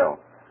Israel.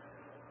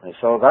 And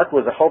so that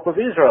was the hope of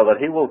Israel, that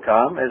he will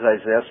come, as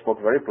Isaiah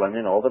spoke very plainly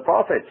in all the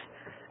prophets,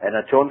 and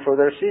atone for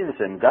their sins,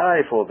 and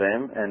die for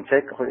them, and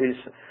take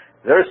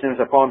their sins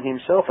upon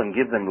himself, and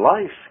give them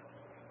life,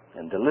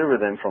 and deliver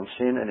them from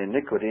sin and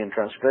iniquity and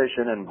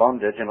transgression and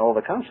bondage and all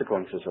the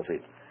consequences of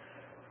it.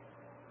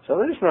 So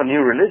there is no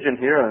new religion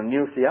here, and a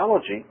new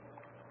theology.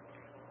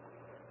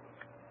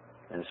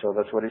 And so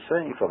that's what he's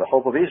saying, for the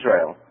hope of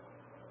Israel.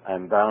 I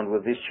am bound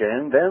with this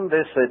chain. Then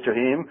they said to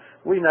him,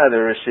 we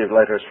neither received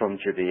letters from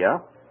Judea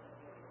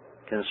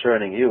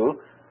concerning you,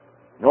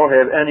 nor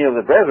have any of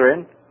the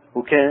brethren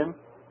who came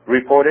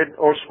reported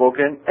or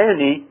spoken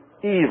any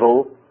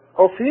evil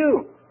of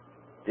you.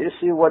 Do you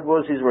see what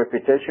was his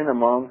reputation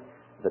among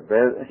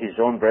his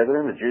own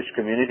brethren, the Jewish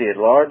community at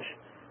large,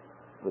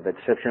 with the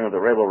exception of the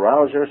rebel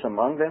rousers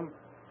among them,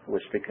 who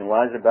were speaking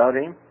lies about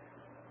him?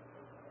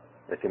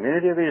 The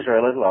community of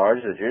Israel at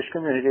large, the Jewish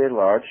community at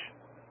large,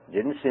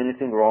 didn't see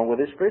anything wrong with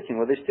his preaching,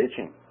 with his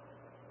teaching.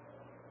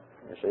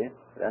 You see?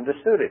 They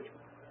understood it.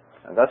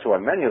 And that's why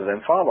many of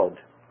them followed.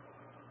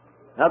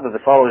 Not that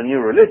they followed a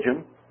new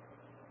religion,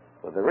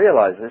 but they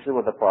realized this is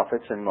what the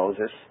prophets and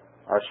Moses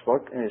are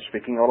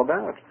speaking all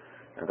about.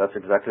 And that's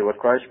exactly what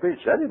Christ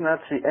preached. I did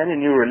not see any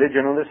new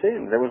religion on the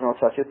scene. There was no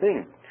such a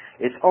thing.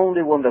 It's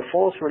only when the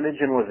false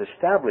religion was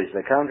established,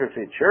 the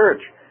counterfeit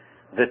church,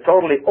 that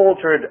totally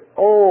altered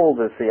all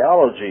the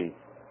theology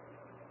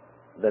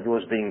that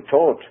was being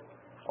taught,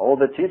 all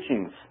the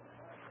teachings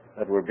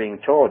that were being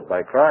taught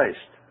by Christ,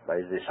 by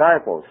his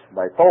disciples,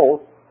 by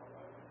Paul,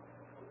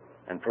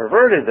 and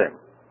perverted them,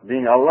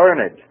 being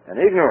unlearned and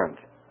ignorant,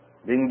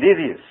 being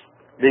devious,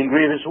 being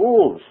grievous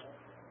wolves,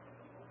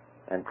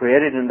 and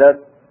created in that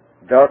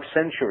dark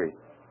century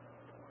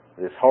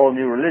this whole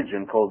new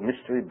religion called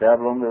Mystery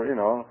Babylon,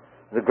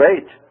 the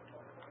Great.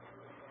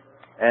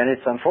 And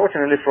it's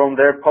unfortunately from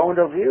their point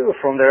of view,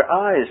 from their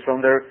eyes,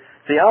 from their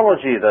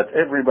theology, that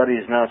everybody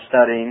is now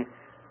studying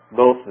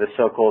both the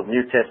so-called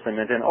New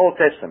Testament and Old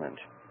Testament,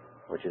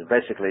 which is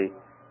basically,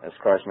 as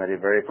Christ made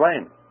it very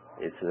plain,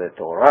 it's the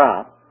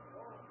Torah,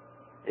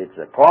 it's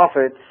the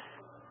prophets,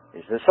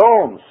 it's the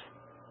Psalms,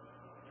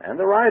 and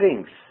the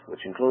writings,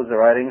 which includes the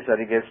writings that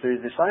he gives to his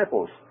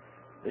disciples.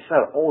 It's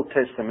not Old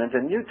Testament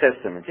and New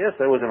Testament. Yes,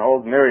 there was an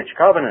old marriage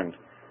covenant.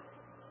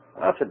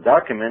 That's a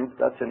document,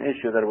 that's an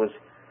issue that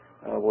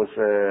was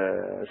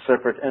a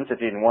separate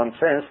entity in one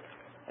sense,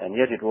 and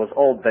yet it was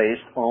all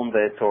based on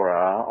the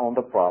Torah, on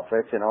the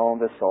prophets, and on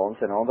the Psalms,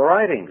 and on the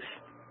writings.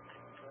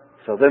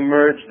 So they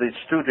merged these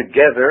two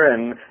together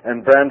and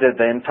branded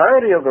the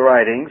entirety of the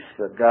writings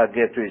that God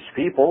gave to his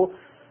people,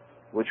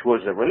 which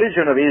was the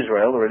religion of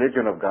Israel, the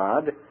religion of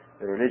God,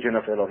 the religion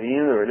of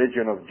Elohim, the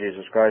religion of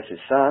Jesus Christ,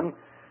 his Son,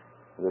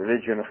 the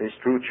religion of his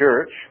true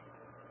church.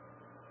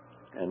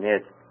 And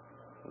yet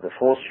the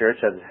false church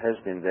has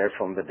been there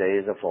from the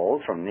days of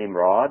old, from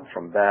Nimrod,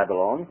 from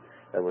Babylon,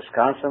 that was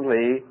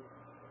constantly,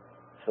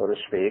 so to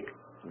speak,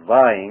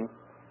 vying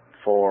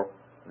for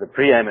the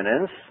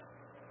preeminence.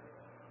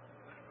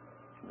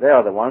 They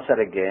are the ones that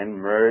again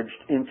merged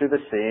into the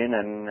scene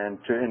and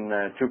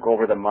took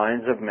over the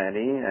minds of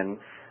many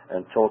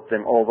and taught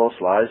them all those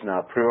lies, now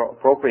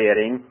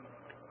appropriating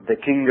the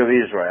king of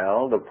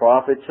Israel, the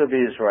prophets of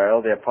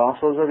Israel, the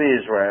apostles of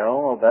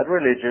Israel, of that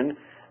religion,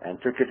 and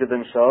took it to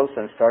themselves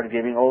and started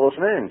giving all those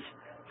names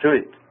to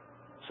it.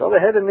 So they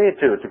had a need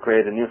to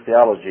create a new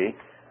theology.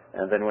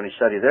 And then when you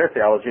study their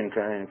theology in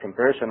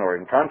comparison or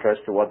in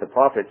contrast to what the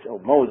prophets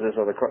of Moses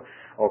or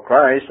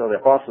Christ or the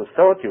apostles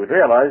taught, you would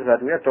realize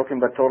that we are talking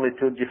about totally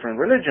two different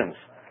religions.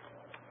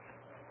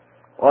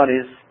 One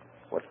is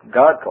what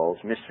God calls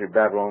Mystery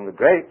Babylon the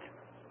Great,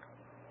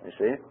 you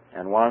see,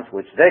 and one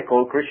which they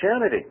call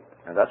Christianity.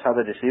 And that's how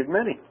they deceived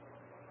many.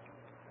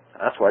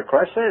 That's why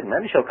Christ said,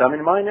 many shall come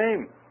in my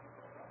name.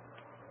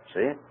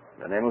 See,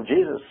 the name of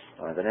Jesus,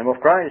 or the name of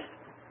Christ.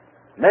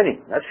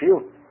 Many, not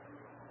few.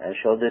 And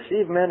shall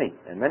deceive many.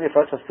 And many of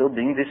us are still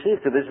being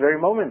deceived to this very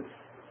moment,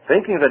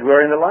 thinking that we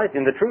are in the light,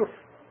 in the truth.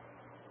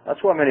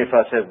 That's why many of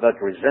us have that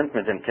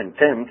resentment and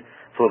contempt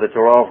for the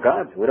Torah of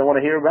God. We don't want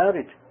to hear about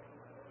it.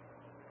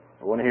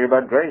 We want to hear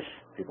about grace.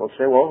 People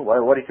say, well,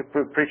 why did you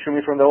preach to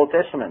me from the Old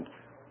Testament?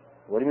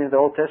 What do you mean the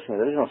Old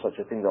Testament? There is no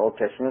such a thing, the Old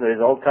Testament. There is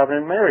Old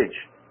Covenant marriage.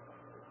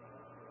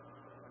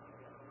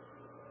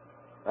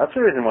 That's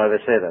the reason why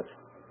they say that.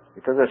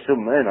 Because they're still,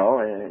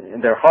 in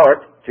their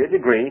heart, to a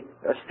degree,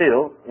 they're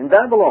still in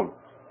Babylon.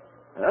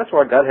 And that's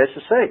what God has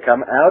to say.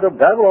 Come out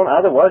of Babylon,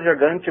 otherwise you're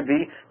going to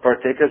be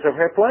partakers of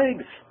her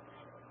plagues.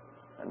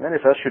 And many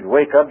of us should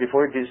wake up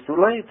before it is too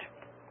late.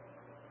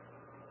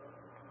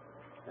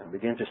 And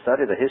begin to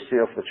study the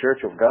history of the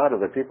Church of God, of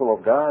the people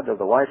of God,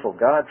 of the wife of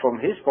God, from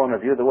his point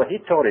of view, the way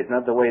he taught it,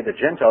 not the way the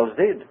Gentiles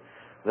did,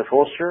 the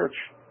false church.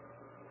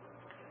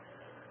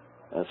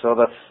 And so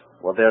that's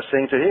what they're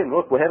saying to him.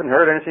 Look, we haven't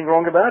heard anything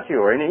wrong about you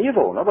or any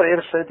evil. Nobody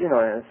ever said,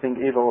 anything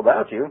evil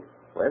about you.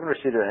 We haven't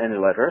received any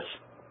letters.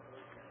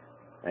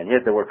 And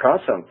yet there were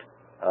constant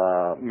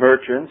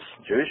merchants,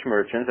 Jewish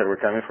merchants, that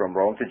were coming from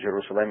Rome to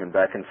Jerusalem and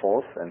back and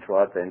forth and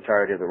throughout the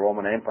entirety of the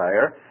Roman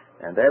Empire.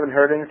 And they haven't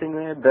heard anything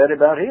bad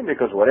about him,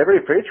 because whatever he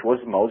preached was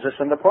Moses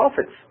and the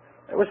prophets.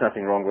 There was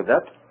nothing wrong with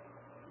that.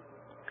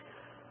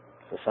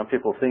 So some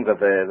people think that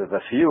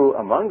the few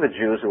among the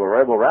Jews who were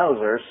rebel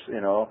rousers,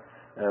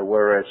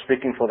 were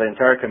speaking for the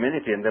entire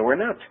community, and they were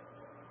not.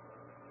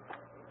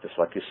 Just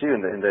like you see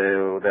in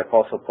the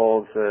Apostle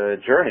Paul's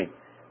journey.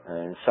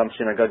 In some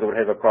synagogue would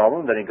have a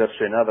problem, then he goes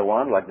to another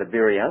one, like the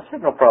Bereans,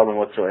 had no problem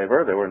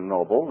whatsoever. They were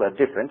noble, they're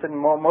different, and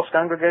most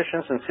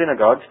congregations and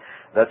synagogues,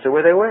 that's the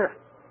way they were.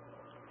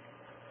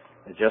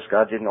 It's just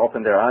God didn't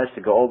open their eyes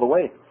to go all the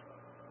way.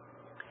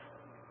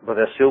 But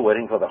they're still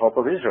waiting for the hope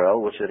of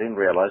Israel, which they didn't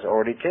realize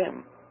already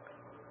came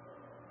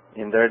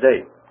in their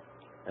day.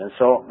 And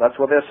so that's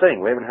what they're saying.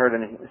 We haven't heard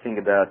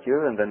anything about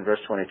you. And then verse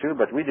 22,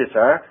 but we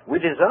desire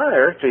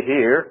to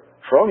hear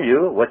from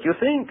you what you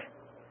think.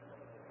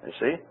 You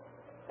see?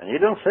 And you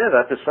don't say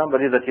that to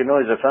somebody that you know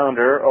is a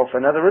founder of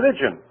another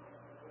religion.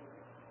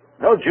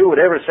 No Jew would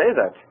ever say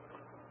that.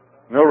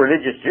 No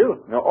religious Jew,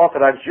 no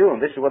Orthodox Jew,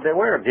 and this is what they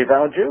were,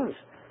 devout Jews.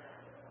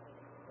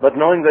 But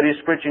knowing that he's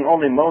preaching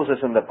only Moses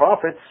and the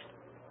prophets,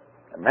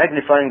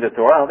 magnifying the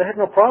Torah, they had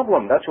no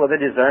problem. That's why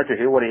they desire to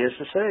hear what he has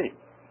to say.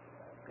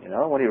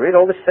 When you read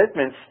all the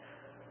statements,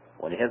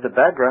 when you have the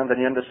background,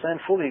 then you understand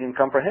fully and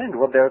comprehend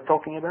what they're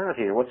talking about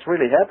here, what's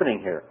really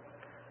happening here.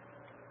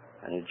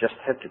 And you just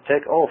have to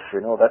take off,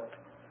 that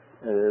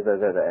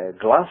the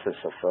glasses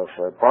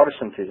of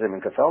Protestantism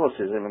and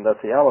Catholicism and the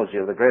theology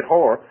of the great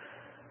whore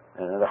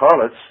and the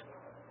harlots,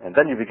 and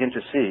then you begin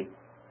to see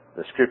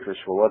the scriptures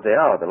for what they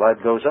are. The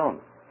light goes on.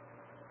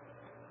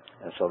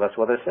 And so that's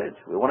what they said.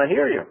 We want to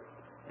hear you.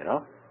 In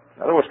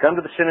other words, come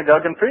to the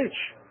synagogue and preach.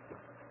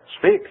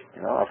 Speak.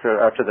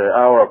 After the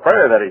hour of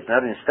prayer, that is,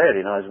 not instead,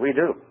 as we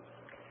do.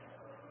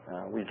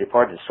 We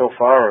departed so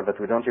far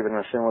that we don't even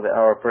understand what the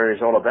hour of prayer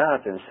is all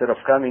about. Instead of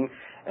coming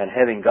and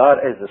having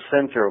God as the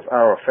center of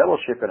our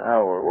fellowship and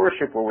our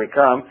worship, where we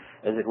come,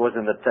 as it was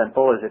in the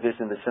temple, as it is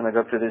in the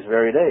synagogue to this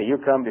very day. You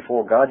come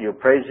before God, you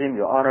praise Him,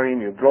 you honor Him,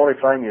 you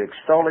glorify Him, you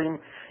extol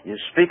Him, you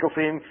speak of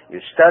Him, you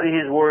study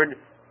His Word,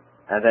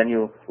 and then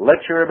you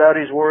lecture about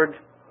His Word.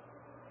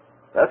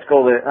 That's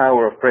called the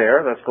hour of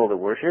prayer. That's called the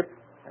worship.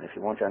 And if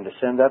you want to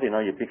understand that,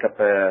 you pick up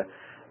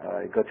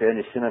you go to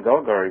any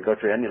synagogue or you go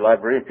to any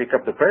library and pick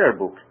up the prayer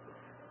book.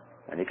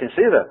 And you can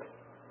see that.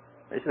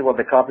 This is what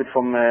they copied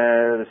from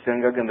the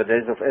synagogue in the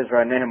days of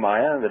Ezra and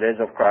Nehemiah, in the days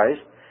of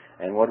Christ,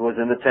 and what was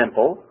in the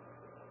temple,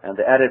 and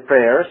the added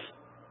prayers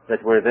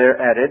that were there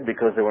added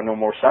because there were no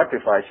more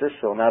sacrifices,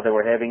 so now they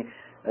were having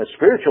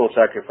spiritual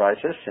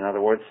sacrifices. In other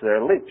words,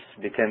 their lips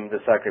became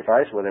the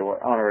sacrifice where they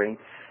were honoring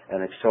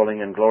and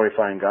extolling and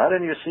glorifying God.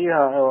 And you see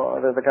how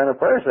the kind of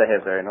prayers they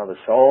have there,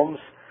 the Psalms,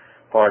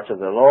 parts of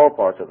the law,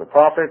 parts of the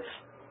prophets,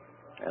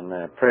 and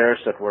prayers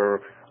that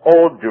were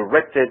all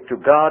directed to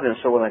God. And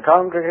so when the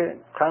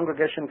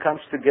congregation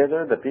comes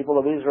together, the people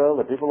of Israel,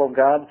 the people of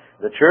God,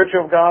 the church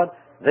of God,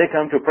 they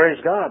come to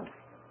praise God.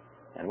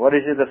 And what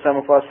is it that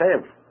some of us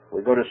have?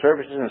 We go to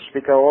services and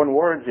speak our own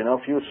words,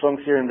 a few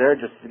songs here and there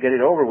just to get it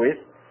over with,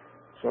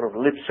 sort of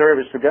lip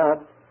service to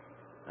God.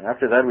 And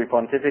after that we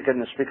pontificate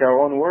and speak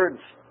our own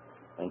words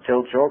and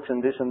tell jokes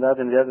and this and that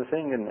and the other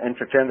thing and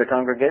entertain the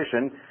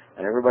congregation,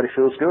 and everybody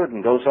feels good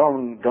and goes home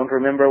and don't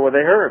remember what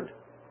they heard.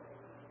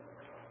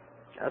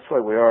 That's why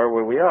we are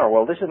where we are.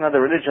 Well, this is not the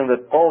religion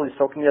that Paul is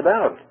talking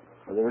about,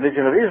 or the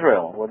religion of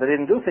Israel. Well, they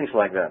didn't do things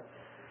like that.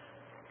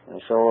 And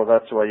so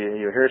that's why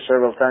you hear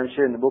several times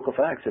here in the book of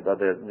Acts about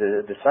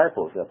the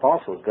disciples, the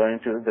apostles, going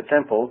to the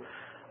temple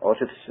or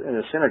to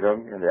the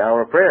synagogue in the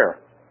hour of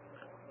prayer.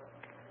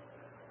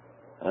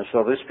 And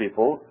so these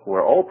people who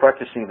are all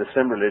practicing the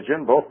same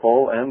religion, both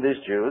Paul and these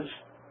Jews,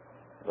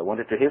 they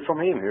wanted to hear from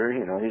him here.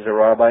 He's a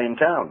rabbi in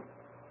town.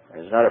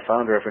 He's not a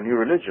founder of a new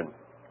religion.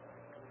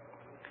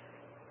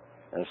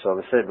 And so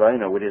they said, well,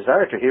 we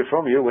desire to hear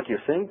from you what you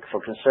think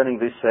for concerning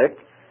this sect.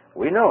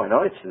 We know,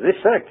 it's this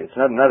sect. It's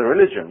not another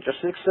religion, just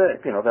this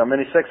sect. There are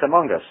many sects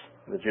among us,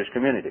 the Jewish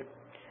community.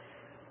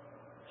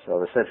 So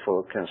they said,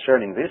 for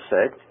concerning this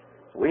sect,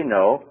 we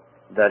know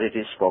that it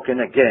is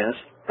spoken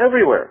against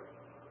everywhere.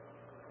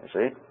 You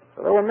see?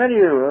 So there were many,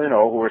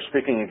 who were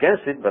speaking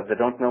against it, but they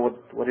don't know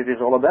what it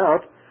is all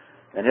about.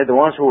 And yet the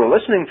ones who were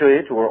listening to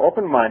it, who were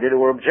open-minded, who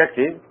were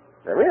objective,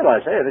 they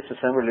realized, hey, this is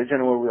the same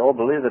religion where we all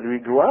believe that we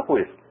grew up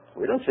with.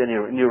 We don't see any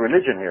new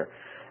religion here.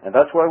 And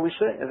that's why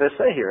they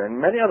say here, and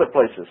many other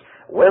places,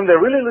 when they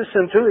really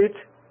listen to it,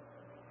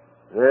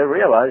 they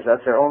realize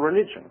that's their own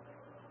religion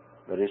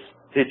that is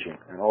teaching.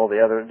 And all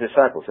the other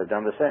disciples have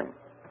done the same.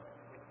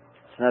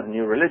 It's not a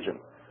new religion.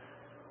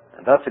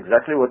 And that's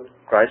exactly what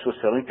Christ was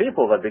telling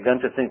people that began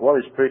to think, well,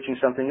 he's preaching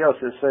something else.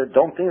 He said,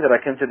 don't think that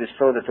I came to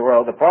destroy the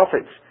Torah or the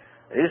prophets.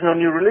 There is no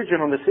new religion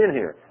on the scene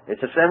here.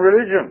 It's the same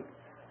religion,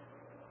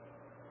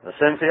 the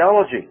same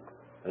theology,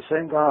 the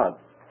same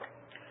God.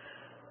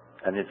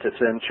 And it's the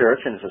same church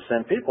and it's the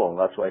same people. And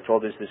that's why I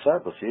told his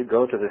disciples, you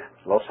go to the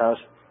lost house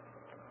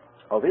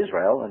of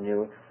Israel and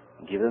you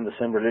give them the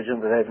same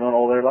religion that they've known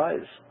all their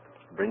lives.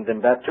 Bring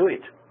them back to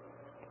it.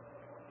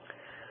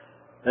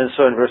 And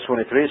so in verse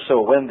 23,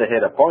 so when they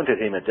had appointed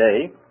him a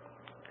day,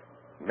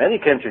 many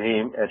came to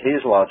him at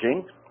his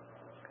lodging,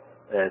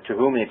 to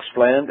whom he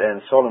explained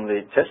and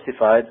solemnly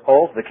testified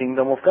of the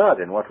kingdom of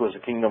God. And what was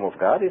the kingdom of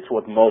God? It's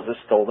what Moses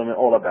told them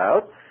all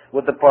about,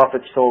 what the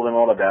prophets told them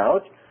all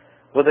about,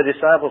 what the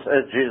disciples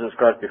asked Jesus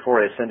Christ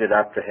before he ascended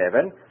up to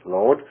heaven.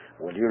 Lord,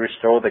 will you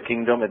restore the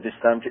kingdom at this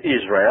time to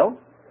Israel?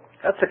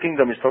 That's the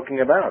kingdom he's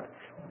talking about.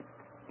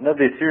 Not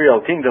the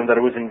ethereal kingdom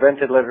that was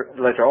invented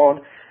later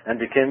on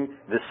and became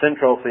the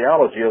central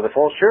theology of the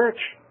false church.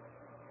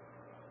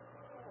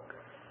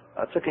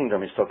 That's the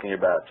kingdom he's talking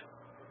about.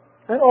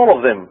 And all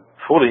of them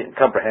fully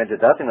comprehended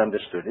that and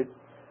understood it.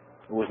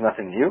 It was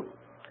nothing new.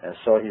 And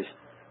so he's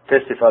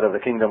testified of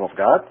the kingdom of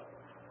God,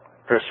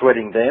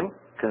 persuading them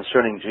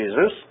concerning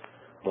Jesus,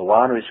 the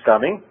one who is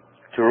coming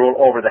to rule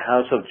over the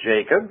house of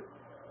Jacob,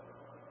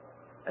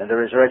 and the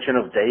resurrection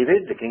of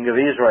David, the king of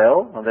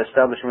Israel, and the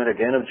establishment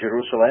again of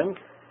Jerusalem,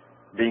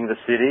 being the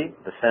city,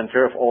 the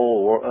center of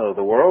all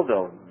the world,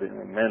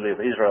 mainly of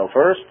Israel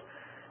first,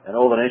 and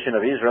all the nation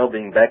of Israel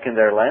being back in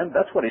their land.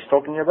 That's what he's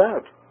talking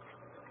about.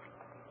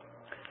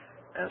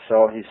 And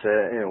so he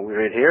said, we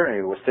read here,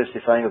 he was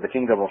testifying of the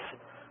kingdom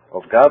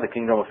of God, the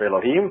kingdom of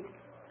Elohim,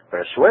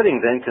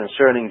 persuading them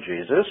concerning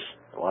Jesus,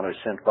 the one who is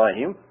sent by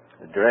him,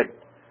 the direct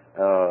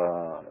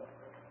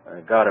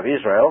God of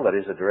Israel, that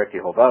is the direct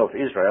Jehovah of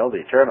Israel, the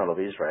eternal of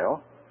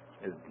Israel,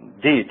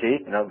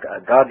 deity.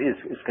 God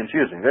is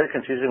confusing, very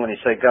confusing when you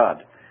say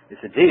God.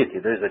 It's a deity.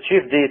 There is a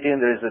chief deity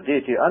and there is a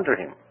deity under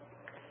him.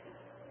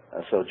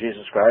 So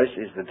Jesus Christ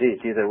is the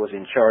deity that was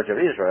in charge of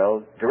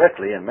Israel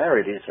directly and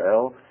married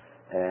Israel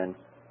and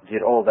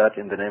did all that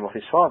in the name of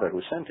his Father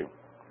who sent him.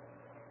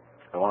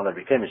 The one that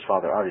became his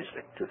Father,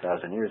 obviously,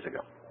 2,000 years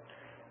ago.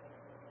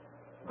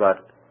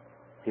 But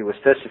he was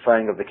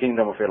testifying of the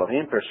kingdom of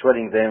Elohim,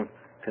 persuading them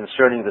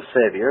concerning the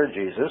Savior,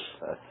 Jesus,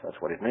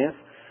 that's what it means,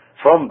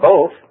 from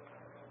both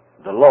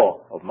the law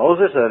of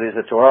Moses, that is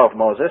the Torah of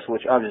Moses,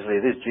 which obviously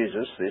this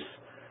Jesus, this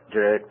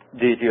direct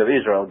deity of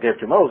Israel, gave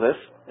to Moses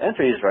and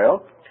to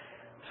Israel.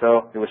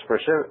 So he was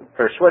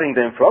persuading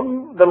them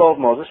from the law of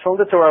Moses, from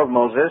the Torah of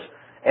Moses,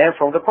 and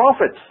from the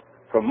prophets,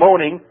 from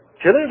morning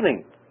till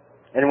evening.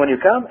 And when you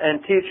come and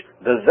teach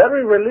the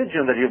very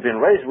religion that you've been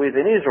raised with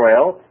in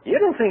Israel, you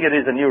don't think it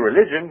is a new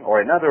religion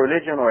or another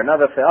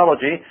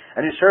theology,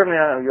 and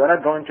you're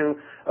not going to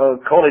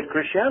call it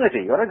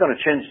Christianity. You're not going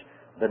to change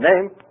the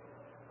name.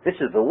 This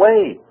is the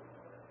way.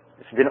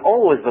 It's been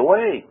always the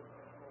way.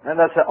 And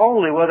that's the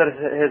only way that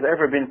has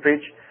ever been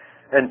preached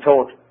and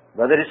taught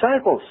by the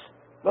disciples,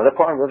 by the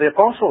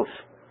apostles.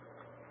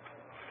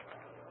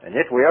 And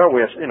yet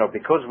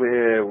because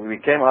we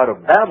came out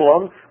of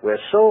Babylon,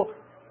 we're so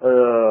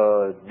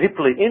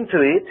deeply into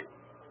it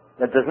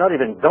that does not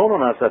even dawn on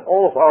us that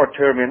all of our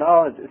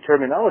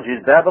terminology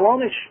is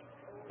Babylonish.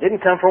 Didn't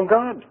come from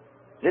God.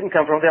 Didn't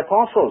come from the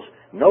apostles.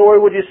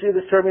 Nowhere would you see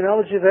this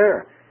terminology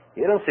there.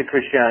 You don't see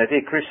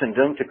Christianity,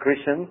 Christendom to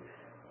Christian,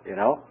 You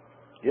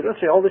don't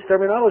see all these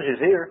terminologies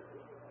here.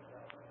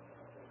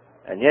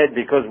 And yet,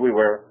 because we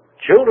were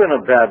children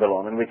of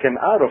Babylon and we came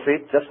out of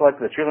it, just like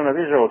the children of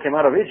Israel came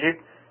out of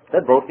Egypt,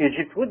 that brought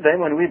Egypt with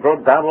them, and we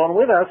brought Babylon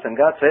with us, and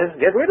God says,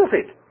 get rid of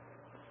it.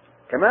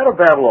 Come out of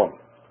Babylon.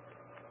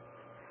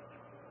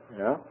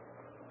 And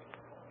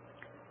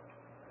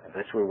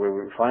that's where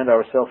we find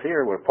ourselves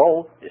here, where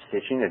Paul is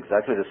teaching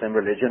exactly the same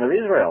religion of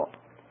Israel.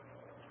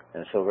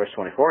 And so verse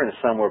 24, and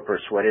some were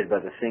persuaded by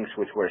the things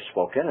which were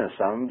spoken, and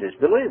some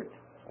disbelieved.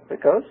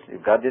 Because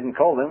if God didn't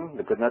call them,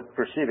 they could not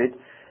perceive it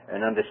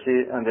and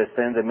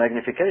understand the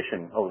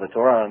magnification of the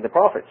Torah and the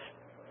prophets.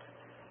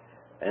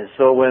 And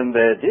so when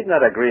they did not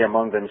agree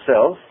among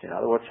themselves, in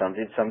other words, some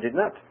did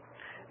not,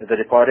 they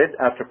departed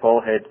after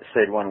Paul had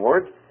said one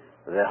word.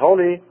 The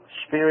Holy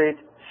Spirit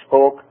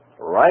spoke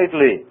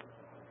rightly.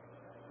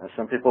 And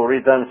some people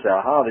read that and say,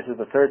 aha, this is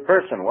the third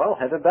person. Well,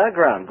 have a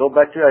background. Go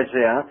back to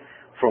Isaiah,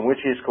 from which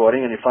he's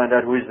quoting, and you find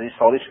out who is this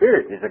Holy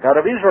Spirit. He's the God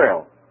of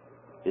Israel.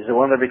 He's the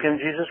one that became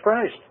Jesus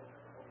Christ.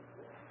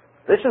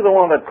 This is the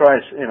one that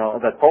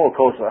that Paul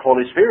calls the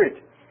Holy Spirit.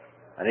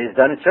 And he's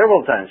done it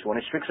several times. When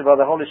he speaks about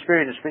the Holy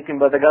Spirit, he's speaking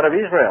about the God of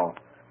Israel.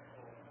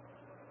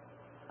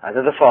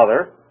 Either the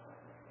Father,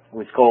 who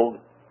is called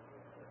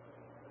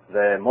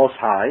the Most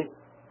High,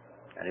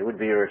 and he would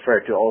be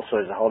referred to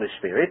also as the Holy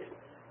Spirit,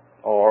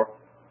 or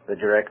the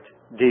direct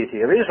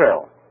deity of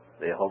Israel,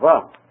 the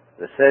Jehovah,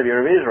 the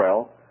Savior of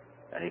Israel,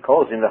 and he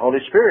calls him the Holy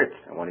Spirit.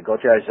 And when you go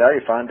to Isaiah,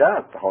 you find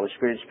out the Holy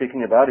Spirit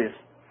speaking about is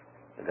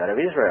the God of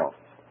Israel,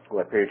 who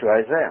appeared to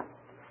Isaiah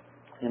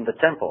in the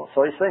temple.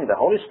 So he's saying the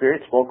Holy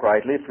Spirit spoke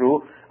rightly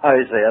through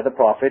Isaiah the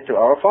prophet to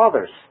our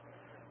fathers.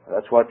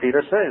 That's what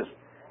Peter says.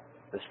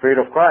 The Spirit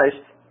of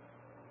Christ,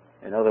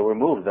 they were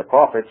moved, the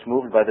prophets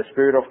moved by the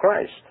Spirit of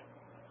Christ.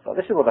 So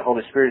this is what the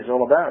Holy Spirit is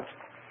all about.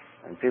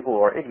 And people who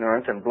are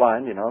ignorant and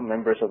blind,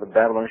 members of the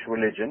Babylonish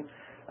religion,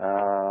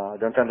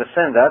 don't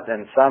understand that.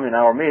 And some in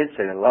our midst,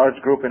 a large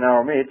group in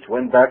our midst,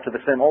 went back to the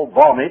same old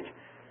vomit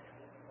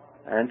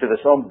and to the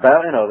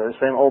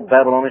same old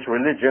Babylonish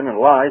religion and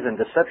lies and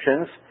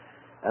deceptions,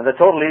 and they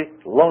totally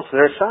lost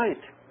their sight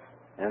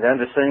and the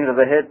understanding that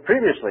they had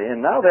previously.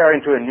 And now they are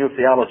into a new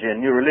theology, a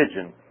new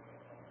religion.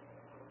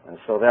 And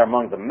so they're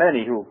among the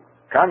many who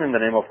come in the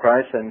name of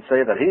Christ and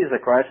say that he is the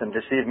Christ and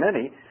deceive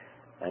many.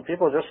 And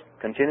people just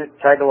continue to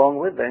tag along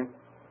with them.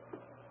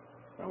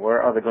 And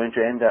where are they going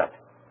to end up?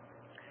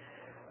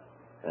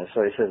 And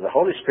so he says, the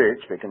Holy Spirit,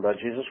 speaking about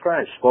Jesus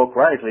Christ, spoke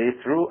rightly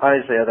through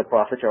Isaiah the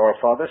prophet to our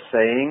father,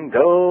 saying,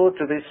 go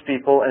to these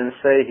people and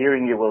say,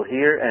 hearing you will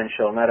hear and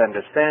shall not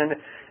understand,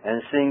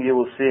 and seeing you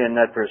will see and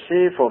not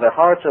perceive, for the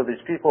hearts of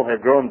these people have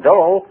grown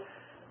dull,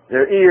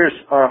 their ears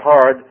are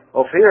hard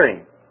of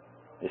hearing.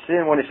 You see,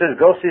 and when he says,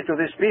 go see to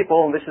these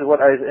people, and this is what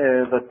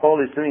that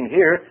Paul is doing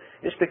here,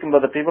 he's speaking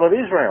about the people of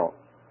Israel.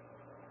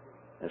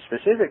 It's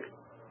specific.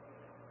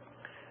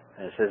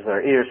 And it says,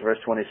 their ears, verse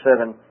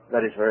 27,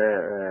 that is,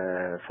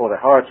 for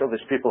the hearts of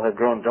these people have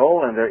grown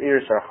dull, and their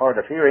ears are hard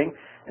of hearing,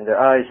 and their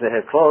eyes they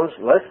have closed,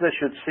 lest they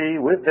should see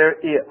with their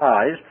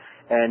eyes,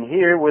 and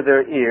hear with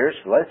their ears,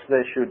 lest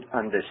they should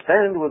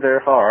understand with their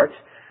hearts,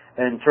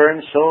 and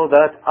turn so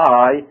that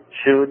I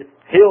should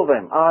heal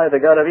them. I, the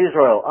God of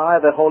Israel, I,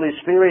 the Holy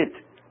Spirit,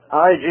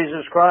 I,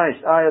 Jesus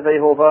Christ, I, the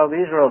Jehovah of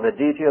Israel, the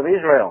deity of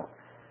Israel.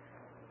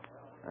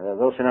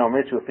 Those in our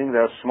midst who think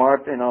they're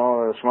smart,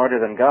 smarter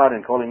than God,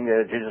 and calling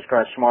Jesus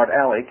Christ smart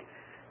aleck,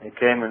 that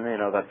came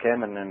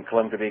and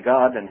claimed to be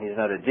God, and he's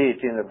not a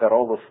deity, and they've got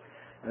all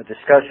those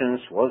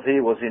discussions. Was he?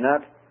 Was he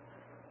not?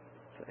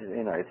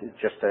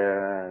 It's just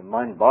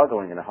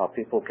mind-boggling, how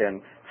people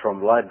can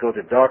from light go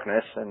to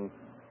darkness, and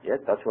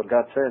yet that's what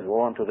God says.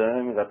 Woe unto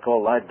them that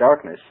call light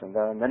darkness, and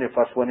many of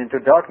us went into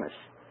darkness.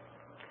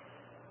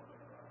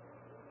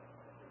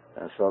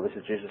 And so this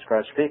is Jesus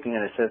Christ speaking,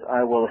 and it says,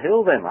 I will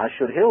heal them. I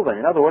should heal them.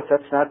 In other words,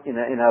 that's not,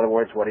 in other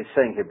words, what he's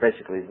saying here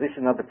basically. This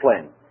is not the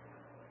plan.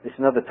 This is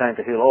not the time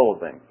to heal all of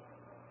them.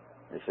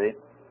 You see?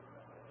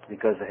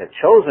 Because they had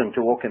chosen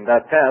to walk in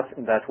that path,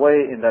 in that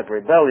way, in that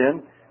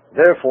rebellion.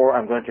 Therefore,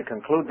 I'm going to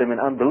conclude them in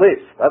unbelief.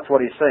 That's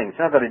what he's saying. It's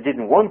not that he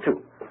didn't want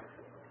to.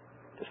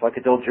 Just like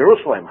he told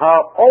Jerusalem.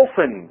 How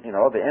often,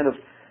 the end of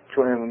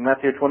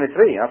Matthew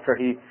 23, after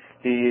he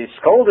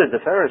scolded the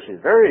Pharisees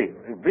very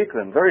rebuked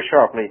them, very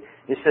sharply.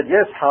 He said,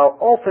 yes, how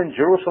often,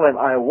 Jerusalem,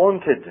 I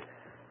wanted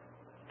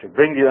to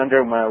bring you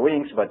under my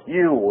wings, but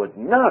you would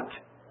not.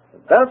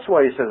 That's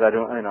why he says,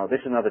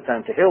 this is not the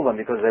time to heal them,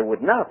 because they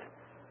would not.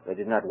 They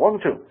did not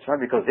want to. It's not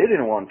because they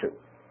didn't want to.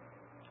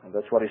 And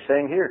that's what he's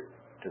saying here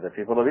to the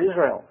people of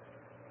Israel.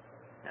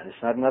 And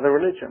it's not another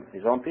religion,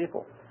 his own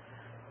people.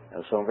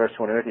 And so in verse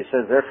 28 he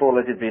says, therefore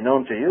let it be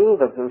known to you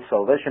that the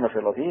salvation of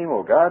Elohim,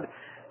 or God,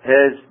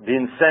 has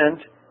been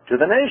sent to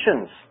the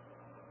nations,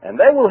 and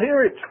they will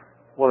hear it.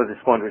 Well, at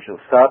this point we shall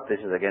stop. This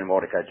is again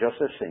Mordecai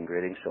Joseph saying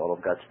greetings to all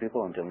of God's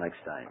people. Until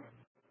next time.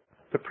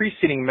 The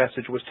preceding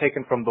message was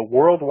taken from the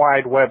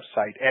worldwide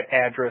website at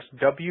address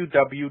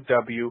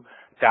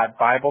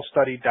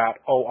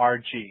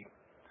www.biblestudy.org.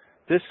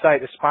 This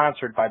site is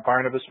sponsored by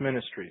Barnabas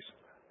Ministries.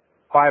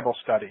 Bible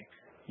study.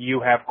 You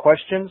have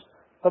questions,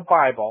 the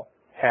Bible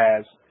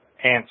has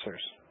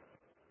answers.